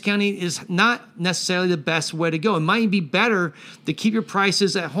 And discounting is not necessarily the best way to go. It might be better to keep your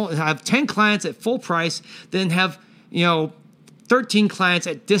prices at home, have 10 clients at full price than have, 13 clients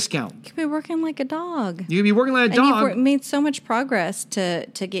at discount. You could be working like a dog. You could be working like a dog. You've made so much progress to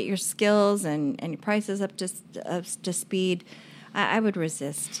get your skills and your prices up to speed. I would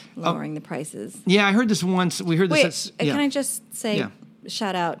resist lowering the prices. Yeah, I heard this once. We heard this. Can I just say,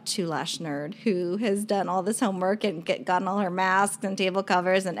 shout out to Lash Nerd, who has done all this homework and gotten all her masks and table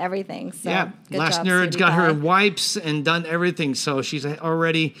covers and everything. So, yeah, Lash Nerd's got her wipes and done everything. So she's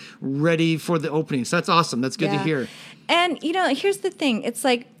already ready for the opening. So that's awesome. That's good to hear. And, here's the thing. It's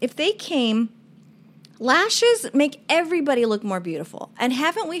like if they came, lashes make everybody look more beautiful. And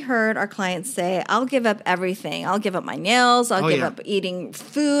haven't we heard our clients say, I'll give up everything. I'll give up my nails. I'll give up eating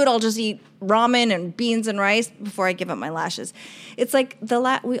food. I'll just eat ramen and beans and rice before I give up my lashes. It's like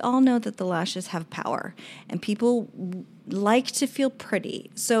we all know that the lashes have power. And people like to feel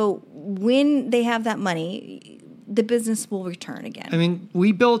pretty. So when they have that money, the business will return again. I mean,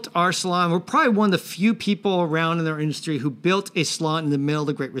 we built our salon. We're probably one of the few people around in our industry who built a salon in the middle of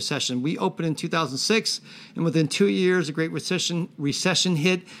the Great Recession. We opened in 2006, and within 2 years, the Great Recession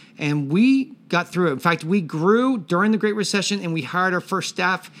hit, and we got through it. In fact, we grew during the Great Recession, and we hired our first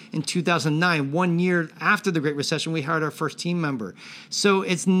staff in 2009. 1 year after the Great Recession, we hired our first team member. So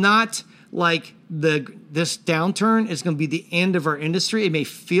it's not like this downturn is going to be the end of our industry. It may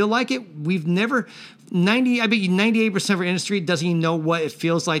feel like it. We've never... I bet you 98% of our industry doesn't even know what it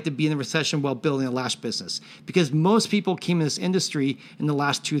feels like to be in a recession while building a lash business, because most people came in this industry in the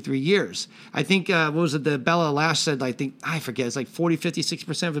last 2-3 years. I think, the Bella Lash said, I forget, it's like 40, 50,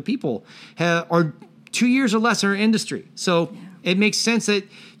 60% of the people are 2 years or less in our industry. So It makes sense that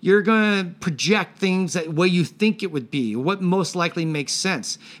you're going to project things that way you think it would be, what most likely makes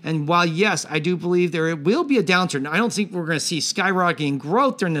sense. And while, yes, I do believe there will be a downturn, I don't think we're going to see skyrocketing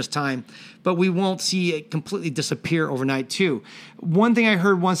growth during this time, but we won't see it completely disappear overnight too. One thing I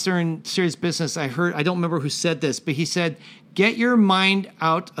heard once during Serious Business, I don't remember who said this, but he said, get your mind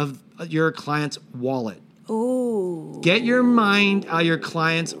out of your client's wallet. Ooh. Get your mind out of your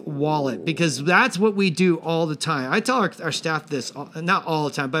client's wallet, because that's what we do all the time. I tell our staff this, not all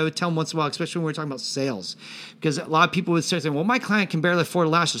the time, but I would tell them once in a while, especially when we're talking about sales, because a lot of people would start saying, well, my client can barely afford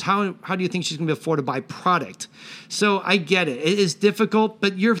lashes. How do you think she's going to be afford to buy product? So I get it. It is difficult,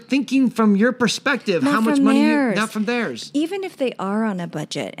 but you're thinking from your perspective, Not how much from money, theirs. not from theirs. Even if they are on a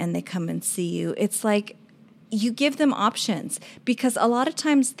budget and they come and see you, it's like, you give them options, because a lot of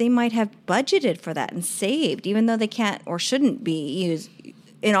times they might have budgeted for that and saved, even though they can't or shouldn't be used.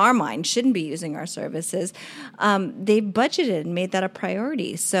 In our mind, shouldn't be using our services. They've budgeted and made that a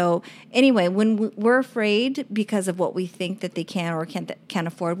priority. So anyway, when we're afraid because of what we think that they can or can't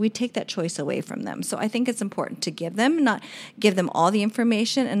afford, we take that choice away from them. So I think it's important to not give them all the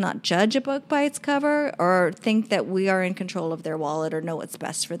information and not judge a book by its cover or think that we are in control of their wallet or know what's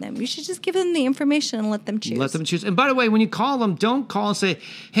best for them. You should just give them the information and let them choose. Let them choose. And by the way, when you call them, don't call and say,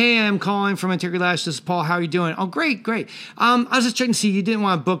 hey, I'm calling from Integrity Lash. This is Paul. How are you doing? Oh, great. I was just checking to see you didn't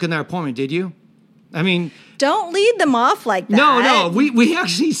want to book in their appointment, did you? I mean, don't lead them off like that. No. We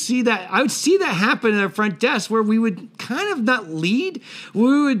actually see that. I would see that happen at our front desk, where we would kind of not lead.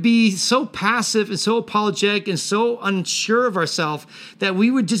 We would be so passive and so apologetic and so unsure of ourselves that we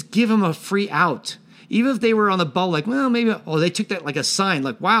would just give them a free out. Even if they were on the ball, like, well, maybe, they took that like a sign,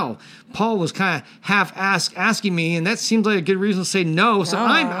 like, wow, Paul was kind of half asking me, and that seems like a good reason to say no, so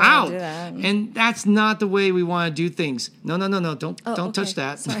I'm out. And that's not the way we want to do things. No, don't touch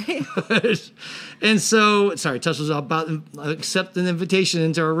that. Sorry. And so, touch was about accept an invitation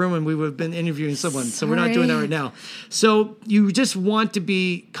into our room, and we would have been interviewing someone. So we're not doing that right now. So you just want to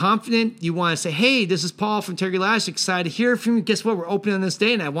be confident. You want to say, hey, this is Paul from Integrity Lash. Excited to hear from you. Guess what? We're open on this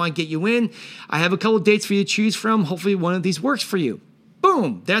day, and I want to get you in. I have a couple of dates for you to choose from. Hopefully one of these works for you.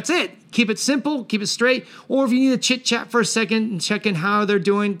 Boom. That's it. Keep it simple. Keep it straight. Or if you need to chit chat for a second and check in how they're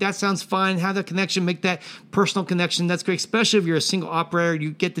doing, that sounds fine. Have that connection. Make that personal connection. That's great. Especially if you're a single operator,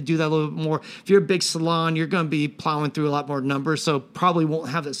 you get to do that a little bit more. If you're a big salon, you're going to be plowing through a lot more numbers, so probably won't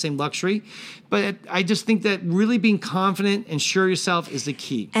have that same luxury. But I just think that really being confident and sure yourself is the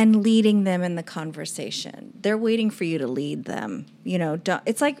key. And leading them in the conversation. They're waiting for you to lead them.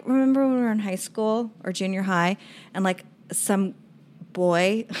 It's like, remember when we were in high school or junior high, and like some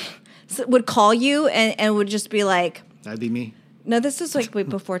boy would call you and would just be like, that'd be me. No, this was like way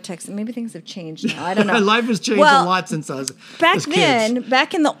before texting. Maybe things have changed now. I don't know. Life has changed a lot since I was back then.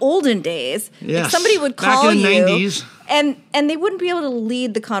 Back in the olden days, yes. somebody would call back in the you, 90s. and they wouldn't be able to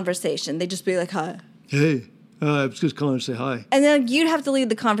lead the conversation. They'd just be like, "Hi, hey, I was just calling to say hi." And then you'd have to lead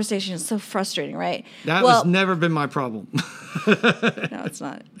the conversation. It's so frustrating, right? That was never been my problem. No, it's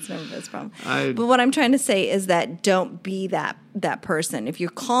not. It's never been his problem. But what I'm trying to say is that don't be that person. If you're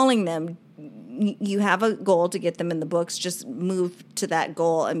calling them, you have a goal to get them in the books. Just move to that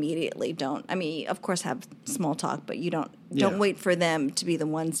goal immediately. Of course, have small talk, but you don't wait for them to be the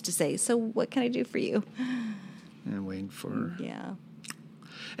ones to say, "So, what can I do for you?" And waiting for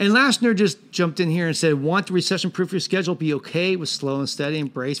And Lashner just jumped in here and said, want to recession-proof your schedule, be okay with slow and steady,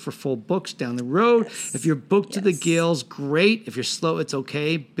 and brace for full books down the road. Yes. If you're booked to the gills, great. If you're slow, it's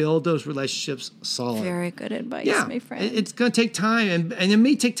okay. Build those relationships solid. Very good advice, my friend. It's going to take time, and it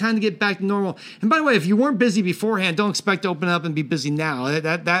may take time to get back to normal. And by the way, if you weren't busy beforehand, don't expect to open up and be busy now.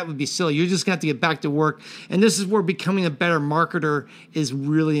 That would be silly. You're just going to have to get back to work. And this is where becoming a better marketer is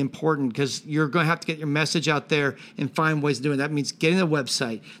really important, because you're going to have to get your message out there and find ways to do it. That means getting a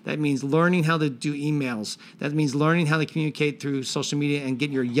website. That means learning how to do emails. That means learning how to communicate through social media and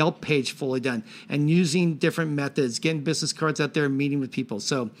getting your Yelp page fully done and using different methods, getting business cards out there and meeting with people.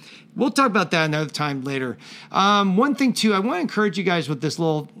 So we'll talk about that another time later. One thing, too, I want to encourage you guys with this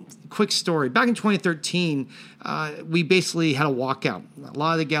little quick story. Back in 2013, we basically had a walkout. A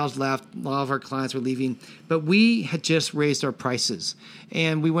lot of the gals left. A lot of our clients were leaving. But we had just raised our prices.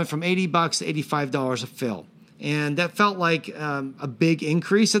 And we went from $80 to $85 a fill. And that felt like a big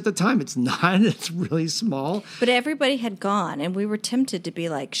increase at the time. It's not. It's really small. But everybody had gone, and we were tempted to be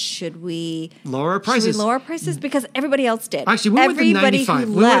like, should we lower our prices? Because everybody else did. Actually, we went to 95.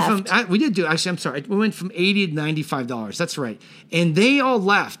 We went from $80 to $95. That's right. And they all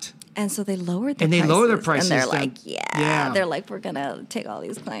left. And so they lowered their prices. And they lowered their prices. And they're like, they're like, we're going to take all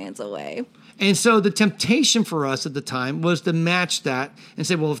these clients away. And so the temptation for us at the time was to match that and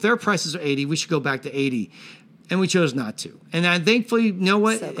say, well, if their prices are $80, we should go back to $80. And we chose not to. And I thankfully, you know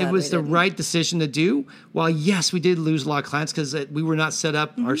what? So It glad was we the didn't. right decision to do. While, yes, we did lose a lot of clients because we were not set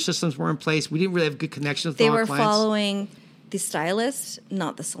up. Our systems weren't in place. We didn't really have good connections with They a lot were of clients. following the stylist,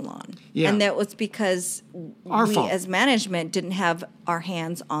 not the salon. Yeah. And that was because Our we fault. as management didn't have our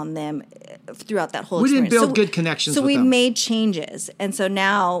hands on them throughout that whole We didn't experience. build good connections So with we them. made changes. And so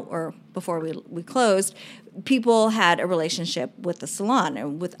now, or before we closed, people had a relationship with the salon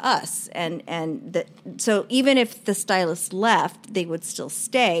and with us. So even if the stylist left, they would still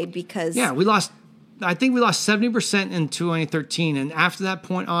stay because... Yeah, I think we lost 70% in 2013. And after that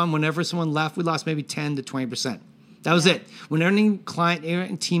point on, whenever someone left, we lost maybe 10 to 20%. That was it. When any client,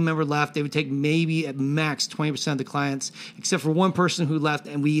 any team member left, they would take maybe at max 20% of the clients, except for one person who left,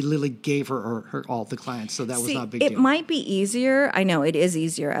 and we literally gave her all the clients. So that was not a big deal. It might be easier. I know it is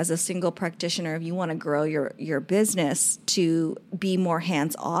easier as a single practitioner if you want to grow your business to be more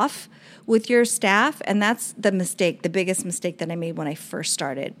hands off with your staff. And that's the biggest mistake that I made when I first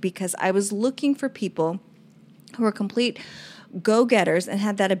started, because I was looking for people who were complete go-getters and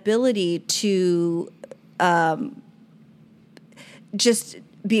had that ability to just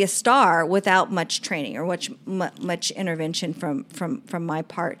be a star without much training or much intervention from my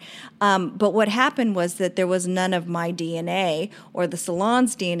part. But what happened was that there was none of my DNA or the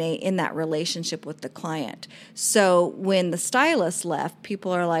salon's DNA in that relationship with the client. So when the stylist left,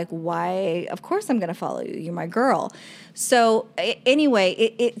 people are like, why? Of course I'm going to follow you. You're my girl. So anyway,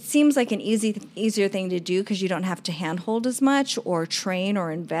 it seems like an easier thing to do because you don't have to handhold as much or train or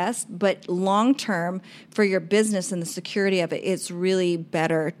invest. But long term, for your business and the security of it, it's really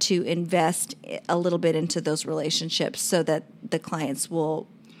better to invest a little bit into those relationships so that the clients will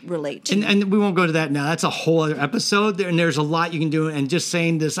relate to. And we won't go to that now. That's a whole other episode. And there's a lot you can do. And just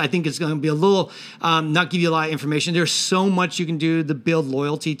saying this, I think it's going to be a little, not give you a lot of information. There's so much you can do to build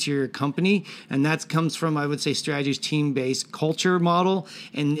loyalty to your company. And that comes from, I would say, Strategy's team-based culture model.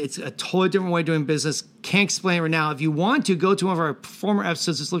 And it's a totally different way of doing business. Can't explain it right now. If you want to, go to one of our former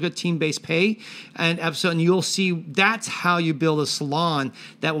episodes. Just look at team-based pay and episode, and you'll see that's how you build a salon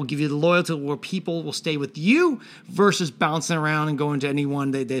that will give you the loyalty where people will stay with you versus bouncing around and going to anyone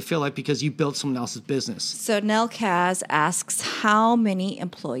they feel like because you built someone else's business. So Nell Kaz asks, how many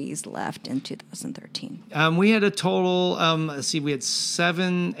employees left in 2013? We had a total, let's see, we had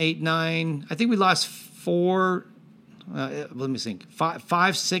 7, 8, 9. I think we lost 4. Let me think. 5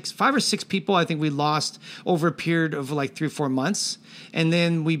 or 6 people. I think we lost over a period of like 3 or 4 months, and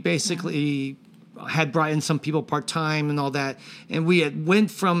then we basically had brought in some people part time and all that, and we had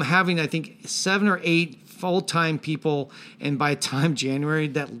went from having I think 7 or 8 full-time people, and by time January,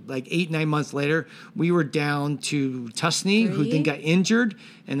 that like 8-9 months later, we were down to Tusney, who then got injured,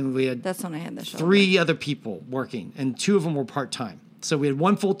 and then we had That's when I had the shoulder. 3 other people working, and 2 of them were part time. So we had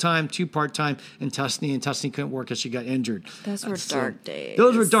 1 full-time, 2 part-time, and Tusney couldn't work because she got injured. Those were dark days.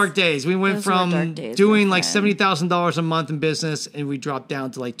 Those were dark days. We went Those were dark from days, doing my like friend. $70,000 a month in business, and we dropped down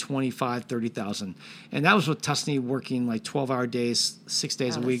to like $25,000-$30,000. And that was with Tusney working like 12-hour days, 6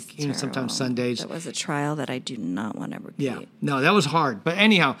 days a That week, was even sometimes terrible. Sundays. That was a trial that I do not want to repeat. Yeah, no, that was hard. But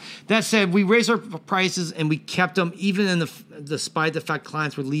anyhow, that said, we raised our prices and we kept them even in despite the fact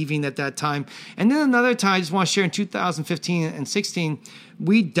clients were leaving at that time. And then another time, I just want to share in 2015 and 16,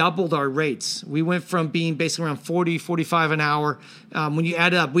 we doubled our rates. We went from being basically around 40, 45 an hour. When you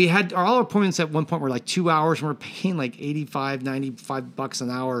add it up, we had all our appointments at one point were like 2 hours, and we're paying like $85, $95 an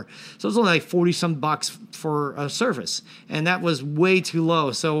hour. So it was only like 40 some bucks for a service. And that was way too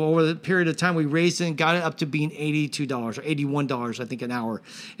low. So over the period of time, we raised it and got it up to being $82 or $81, I think, an hour.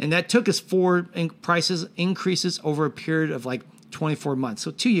 And that took us 4 prices increases over a period of like 24 months,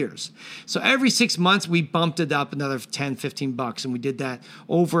 so 2 years. So every 6 months, we bumped it up another 10, 15 bucks, and we did that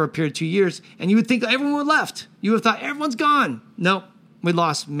over a period of 2 years. And you would think everyone would have left. You would have thought everyone's gone. Nope. We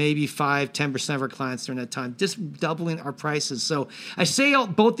lost maybe 5-10% of our clients during that time, just doubling our prices. So I say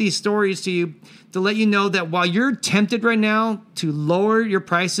both these stories to you to let you know that while you're tempted right now to lower your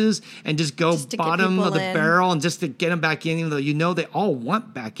prices and just go Just to get bottom people of the in. barrel and just to get them back in, even though you know they all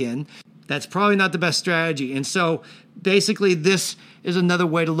want back in, that's probably not the best strategy. And so basically this is another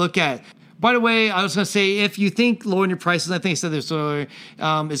way to look at it. By the way, I was going to say, if you think lowering your prices, I think I said this earlier,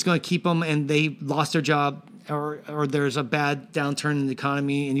 is going to keep them and they lost their job, or there's a bad downturn in the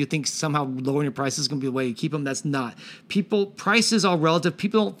economy and you think somehow lowering your prices is going to be the way to keep them, that's not. Prices are relative.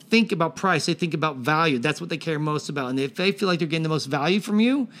 People don't think about price. They think about value. That's what they care most about. And if they feel like they're getting the most value from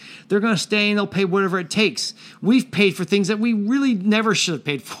you, they're going to stay and they'll pay whatever it takes. We've paid for things that we really never should have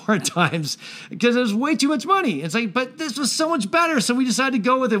paid for at times because there's way too much money. It's like, but this was so much better. So we decided to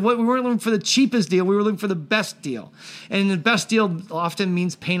go with it. We weren't looking for the cheapest deal. We were looking for the best deal. And the best deal often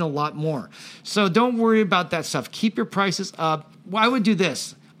means paying a lot more. So don't worry about that that stuff. Keep your prices up. Well, I would do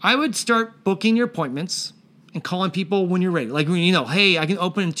this. I would start booking your appointments and calling people when you're ready. Like, when you know, hey, I can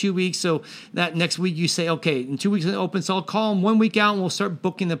open in 2 weeks. So that next week you say, okay, in 2 weeks I open. So I'll call them 1 week out and we'll start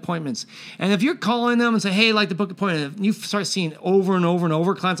booking the appointments. And if you're calling them and say, hey, I'd like to book an appointment, and you start seeing over and over and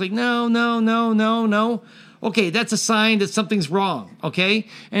over, clients like, no. Okay, that's a sign that something's wrong, okay?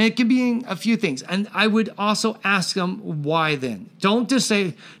 And it can be a few things. And I would also ask them why then. Don't just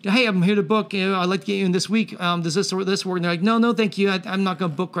say, hey, I'm here to book. I'd like to get you in this week. Does this or this work? And they're like, no, thank you. I'm not going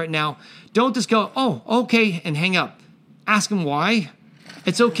to book right now. Don't just go, oh, okay, and hang up. Ask them why.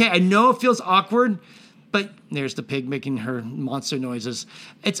 It's okay. I know it feels awkward, but there's the pig making her monster noises.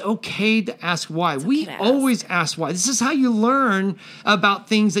 It's okay to ask why. We always ask why. This is how you learn about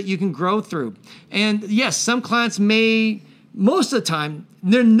things that you can grow through. And yes, some clients most of the time,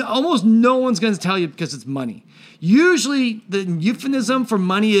 almost no one's going to tell you because it's money. Usually the euphemism for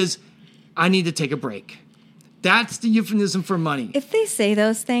money is, I need to take a break. That's the euphemism for money. If they say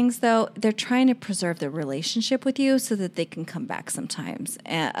those things, though, they're trying to preserve the relationship with you so that they can come back sometimes.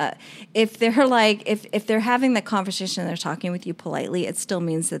 If they're like, if they're having the conversation and they're talking with you politely, it still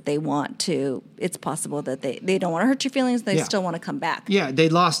means that they want to. It's possible that they don't want to hurt your feelings. They still want to come back. Yeah,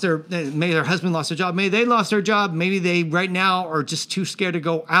 maybe their husband lost their job. Maybe they lost their job. Maybe they right now are just too scared to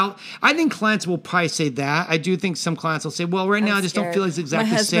go out. I think clients will probably say that. I do think some clients will say, well, right now I just don't feel it's exactly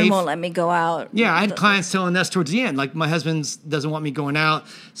safe. My husband won't let me go out. Yeah, I had clients telling us towards the end, like, my husband doesn't want me going out.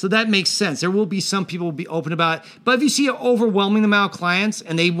 So that makes sense. There will be some people will be open about it. But if you see an overwhelming amount of clients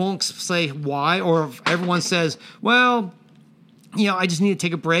and they won't say why, or if everyone says, well, I just need to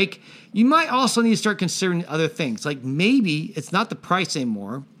take a break, you might also need to start considering other things. Like, maybe it's not the price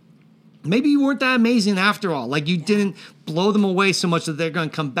anymore. Maybe you weren't that amazing after all. Like, you didn't blow them away so much that they're going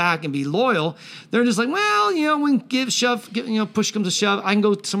to come back and be loyal. They're just like, well, when push comes to shove, I can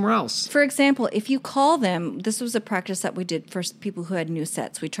go somewhere else. For example, if you call them, this was a practice that we did for people who had new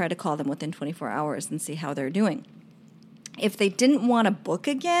sets. We tried to call them within 24 hours and see how they're doing. If they didn't want to book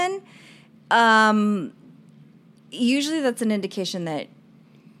again, usually that's an indication that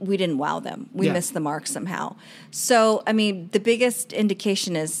we didn't wow them. We missed the mark somehow. So, the biggest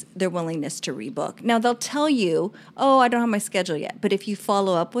indication is their willingness to rebook. Now, they'll tell you, oh, I don't have my schedule yet. But if you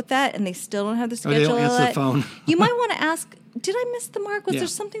follow up with that and they still don't have the schedule, or they don't answer the phone, you might want to ask, did I miss the mark? Was there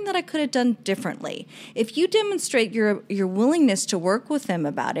something that I could have done differently? If you demonstrate your willingness to work with them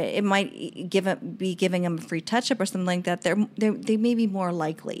about it, it might be giving them a free touch-up or something like that. They may be more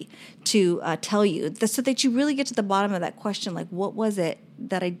likely to tell you, so that you really get to the bottom of that question, like, what was it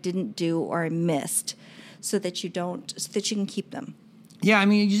that I didn't do or I missed, so that you can keep them. Yeah,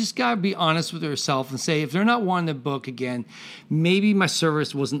 you just got to be honest with yourself and say, if they're not wanting to book again, maybe my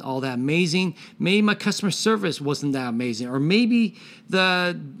service wasn't all that amazing. Maybe my customer service wasn't that amazing. Or maybe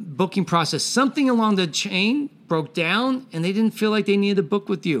the booking process, something along the chain broke down and they didn't feel like they needed to book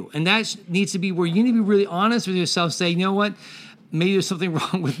with you. And that needs to be where you need to be really honest with yourself. Say, you know what? Maybe there's something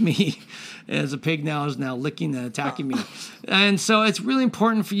wrong with me, as a pig now is now licking and attacking me. And so it's really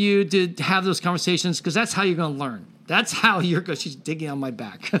important for you to have those conversations, because that's how you're going to learn. That's how she's digging on my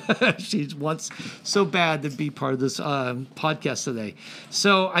back. She wants so bad to be part of this podcast today.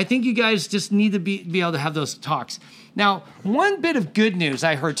 So I think you guys just need to be able to have those talks. Now, one bit of good news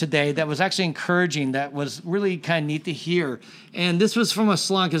I heard today that was actually encouraging, that was really kind of neat to hear. And this was from a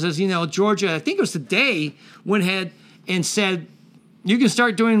salon, because as you know, Georgia, I think it was today, went ahead and said, you can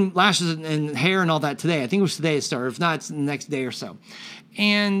start doing lashes and hair and all that today. I think it was today it started. If not, it's the next day or so.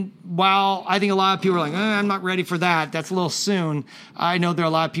 And while I think a lot of people are like, I'm not ready for that, that's a little soon, I know there are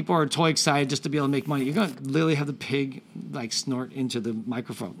a lot of people who are totally excited just to be able to make money. You're going to literally have the pig snort into the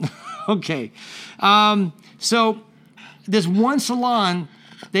microphone. Okay. So this one salon,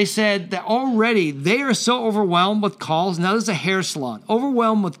 they said that already they are so overwhelmed with calls. Now, this is a hair salon.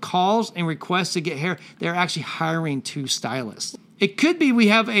 Overwhelmed with calls and requests to get hair. They're actually hiring 2 stylists. It could be we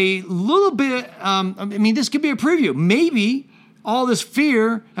have a little bit, this could be a preview. Maybe all this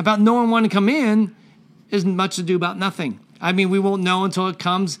fear about no one wanting to come in is much to do about nothing. We won't know until it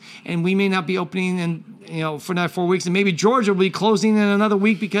comes, and we may not be opening for another 4 weeks, and maybe Georgia will be closing in another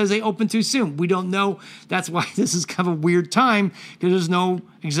week because they opened too soon. We don't know. That's why this is kind of a weird time, because there's no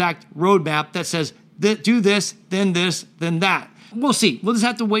exact roadmap that says, do this, then that. We'll see. We'll just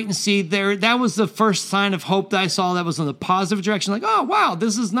have to wait and see. That was the first sign of hope that I saw that was in the positive direction. Like, oh, wow,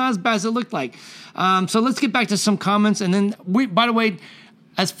 this is not as bad as it looked like. So let's get back to some comments. And then, by the way,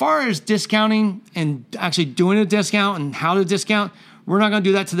 as far as discounting and actually doing a discount and how to discount, We're not going to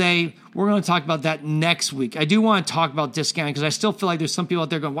do that today. We're going to talk about that next week. I do want to talk about discounting because I still feel like there's some people out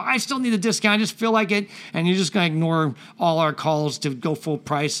there going, well, I still need a discount. I just feel like it. And you're just going to ignore all our calls to go full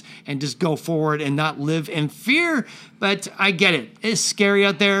price and just go forward and not live in fear. But I get it. It's scary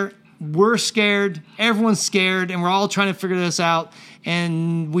out there. We're scared. Everyone's scared. And we're all trying to figure this out.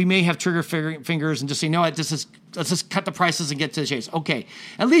 And we may have trigger fingers and just say, no, let's just cut the prices and get to the chase. Okay,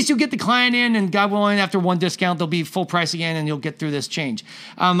 at least you'll get the client in, and God willing, after one discount, they'll be full price again, and you'll get through this change.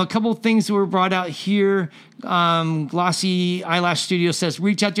 A couple of things that were brought out here. Glossy Eyelash Studio says,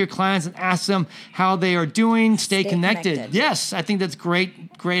 reach out to your clients and ask them how they are doing. Stay connected. Yes, I think that's great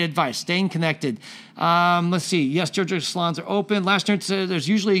advice. Staying connected. Let's see. Yes, JoJo salons are open. Last nerd said there's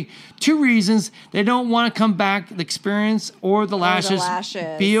usually 2 reasons they don't want to come back: the experience or the lashes.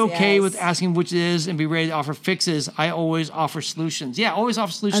 Be okay with asking which it is and be ready to offer fixes. I always offer solutions. Yeah, always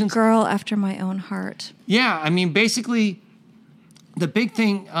offer solutions. A girl after my own heart. Yeah, I mean, basically, the big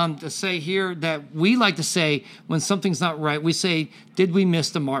thing to say here that we like to say when something's not right, we say, did we miss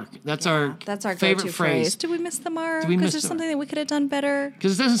the mark? That's our favorite phrase. Did we miss the mark? Is there something that we could have done better?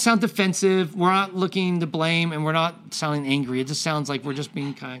 Because it doesn't sound defensive. We're not looking to blame, and we're not sounding angry. It just sounds like we're just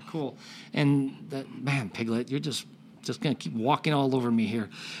being kind of cool. And man, Piglet, you're just going to keep walking all over me here.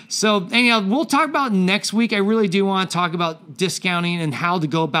 So anyhow, we'll talk about next week. I really do want to talk about discounting and how to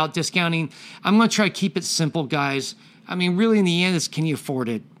go about discounting. I'm going to try to keep it simple, guys. I mean, really, in the end, it's can you afford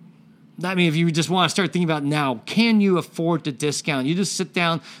it? I mean, if you just want to start thinking about now, can you afford to discount? You just sit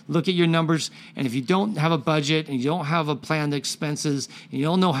down, look at your numbers, and if you don't have a budget and you don't have a planned expenses and you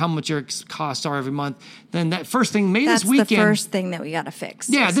don't know how much your costs are every month, then that first thing, maybe this weekend. That's the first thing that we got to fix.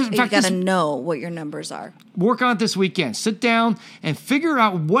 Yeah. You got to know what your numbers are. Work on it this weekend. Sit down and figure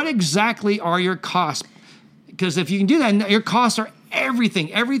out what exactly are your costs. Because if you can do that, your costs are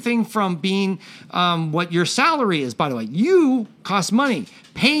everything from being what your salary is, by the way. You cost money.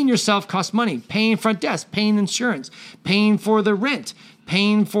 Paying yourself costs money. Paying front desk, paying insurance, paying for the rent,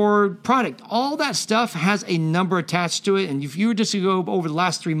 paying for product. All that stuff has a number attached to it. And if you were just to go over the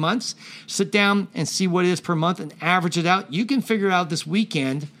last 3 months, sit down and see what it is per month and average it out, you can figure out this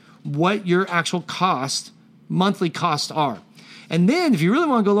weekend what your actual monthly costs are. And then if you really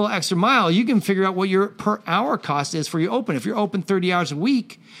want to go a little extra mile, you can figure out what your per hour cost is for your open. If you're open 30 hours a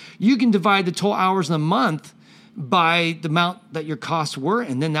week, you can divide the total hours in a month by the amount that your costs were,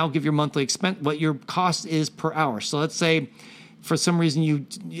 and then that'll give your monthly expense what your cost is per hour. So let's say for some reason you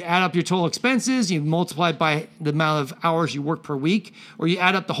add up your total expenses, you multiply it by the amount of hours you work per week, or you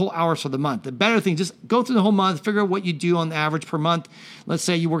add up the whole hours for the month. The better thing, just go through the whole month, figure out what you do on the average per month. Let's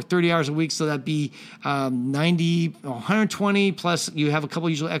say you work 30 hours a week, so that'd be 120, plus you have a couple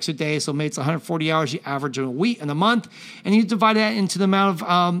usually extra days, so maybe it's 140 hours you average in a week and a month, and you divide that into the amount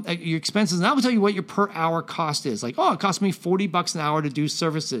of your expenses, and that will tell you what your per hour cost is. Like, it cost me $40 an hour to do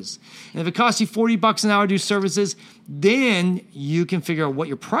services. And if it costs you $40 an hour to do services, then you can figure out what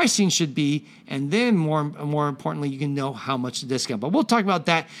your pricing should be, and then more importantly, you can know how much to discount. But we'll talk about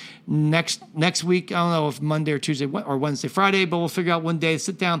that next week. I don't know if Monday or Tuesday or Wednesday, Friday, but we'll figure out one day to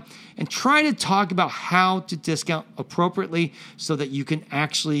sit down and try to talk about how to discount appropriately so that you can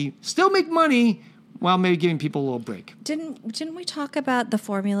actually still make money while maybe giving people a little break. Didn't we talk about the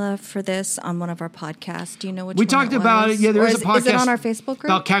formula for this on one of our podcasts? Do you know which we talked about it? Yeah, there is a podcast. Is it on our Facebook group?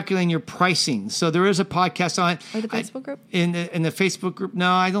 About calculating your pricing. So there is a podcast on it. Or the Facebook group? In the Facebook group?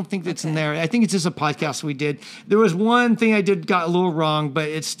 No, I don't think it's in there. I think it's just a podcast we did. There was one thing I got a little wrong, but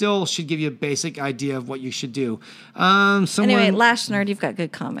it still should give you a basic idea of what you should do. Anyway, Lash Nerd, you've got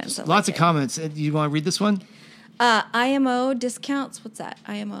good comments. Lots of comments. You want to read this one? IMO discounts. What's that?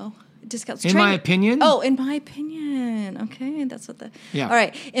 IMO discounts. In my opinion. Oh, in my opinion. Okay, that's what Yeah. All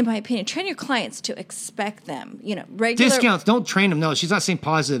right. In my opinion, train your clients to expect them. Regular discounts. Don't train them. No, she's not saying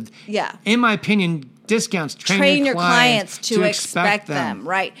positive. Yeah. In my opinion, discounts. Train your clients to expect them.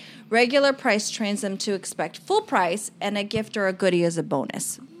 Right. Regular price trains them to expect full price, and a gift or a goodie is a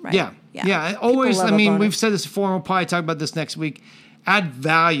bonus. Right. Yeah. Always. I mean, we've said this before, and we'll probably talk about this next week. Add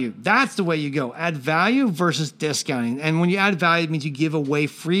value. That's the way you go. Add value versus discounting. And when you add value, it means you give away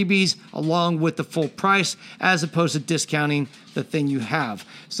freebies along with the full price as opposed to discounting the thing you have.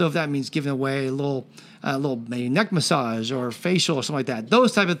 So if that means giving away a little maybe neck massage or facial or something like that,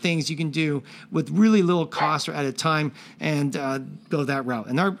 those type of things you can do with really little cost or at a time and go that route.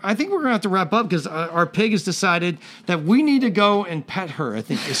 And I think we're going to have to wrap up because our pig has decided that we need to go and pet her. I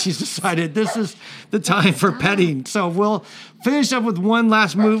think she's decided this is the time for petting. So we'll finish up with one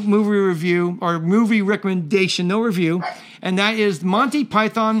last movie review or movie recommendation, no review, and that is Monty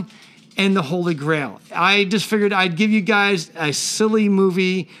Python and the Holy Grail. I just figured I'd give you guys a silly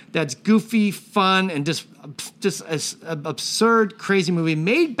movie that's goofy, fun, and just just an absurd, crazy movie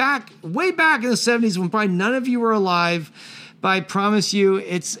made way back in the 70s when probably none of you were alive. But I promise you,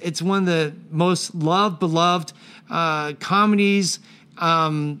 it's one of the most beloved comedies.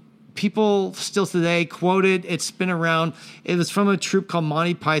 People still today quote it. It's been around. It was from a troupe called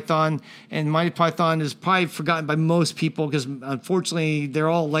Monty Python, and Monty Python is probably forgotten by most people because unfortunately they're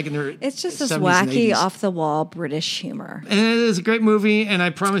all like in their It's just this 70s and wacky, 80s. off the wall British humor. And it is a great movie, and I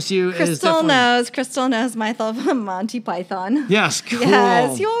promise you, it is definitely... Crystal knows my thought from Monty Python. Yes, cool.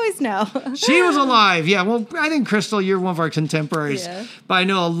 Yes, you always know. She was alive. Yeah, well, I think, Crystal, you're one of our contemporaries. Yeah. But I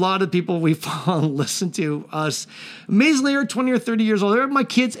know a lot of people we follow and listen to us amazingly are 20 or 30 years old. They're my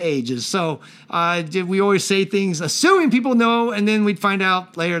kids' ages. So we always say things assuming people know, and then we'd find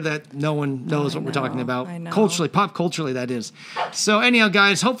out later that no one knows what we're talking about. I know. Culturally, pop culturally, that is. So anyhow,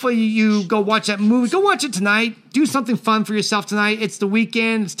 guys, hopefully you go watch that movie. Go watch it tonight. Do something fun for yourself tonight. It's the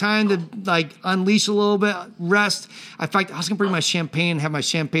weekend. It's time to unleash a little bit, rest. In fact, I was gonna bring my champagne. Have my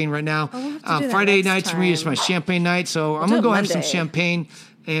champagne right now. we'll have to do that Friday next nights for me is time. my champagne night, so I'm do gonna it go have some Monday. champagne.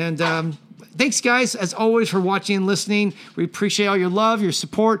 And thanks, guys, as always, for watching and listening. We appreciate all your love, your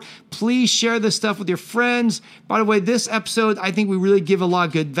support. Please share this stuff with your friends. By the way, this episode, I think we really give a lot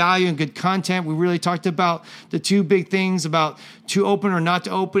of good value and good content. We really talked about the two big things about to open or not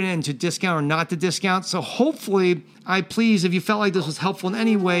to open and to discount or not to discount. So hopefully, please, if you felt like this was helpful in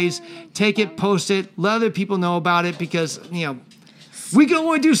any ways, take it, post it, let other people know about it because, we can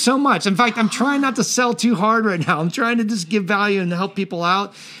only do so much. In fact, I'm trying not to sell too hard right now. I'm trying to just give value and help people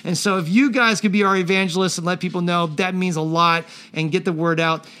out. And so if you guys could be our evangelists and let people know, that means a lot, and get the word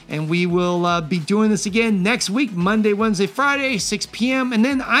out. And we will be doing this again next week, Monday, Wednesday, Friday, 6 p.m. And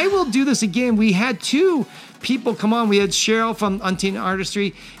then I will do this again. We had two people come on. We had Cheryl from Untainted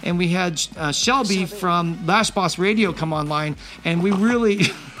Artistry, and we had Shelby from Lash Boss Radio come online. And we really...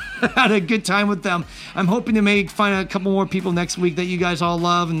 had a good time with them. I'm hoping to find a couple more people next week that you guys all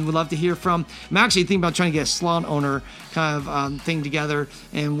love and would love to hear from. I'm actually thinking about trying to get a salon owner kind of thing together,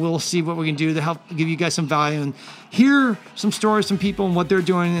 and we'll see what we can do to help give you guys some value and hear some stories from people and what they're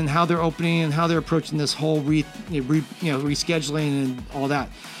doing and how they're opening and how they're approaching this whole rescheduling and all that.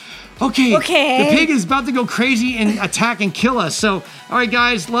 Okay. The pig is about to go crazy and attack and kill us. So, all right,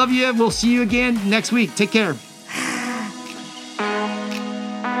 guys, love you. We'll see you again next week. Take care.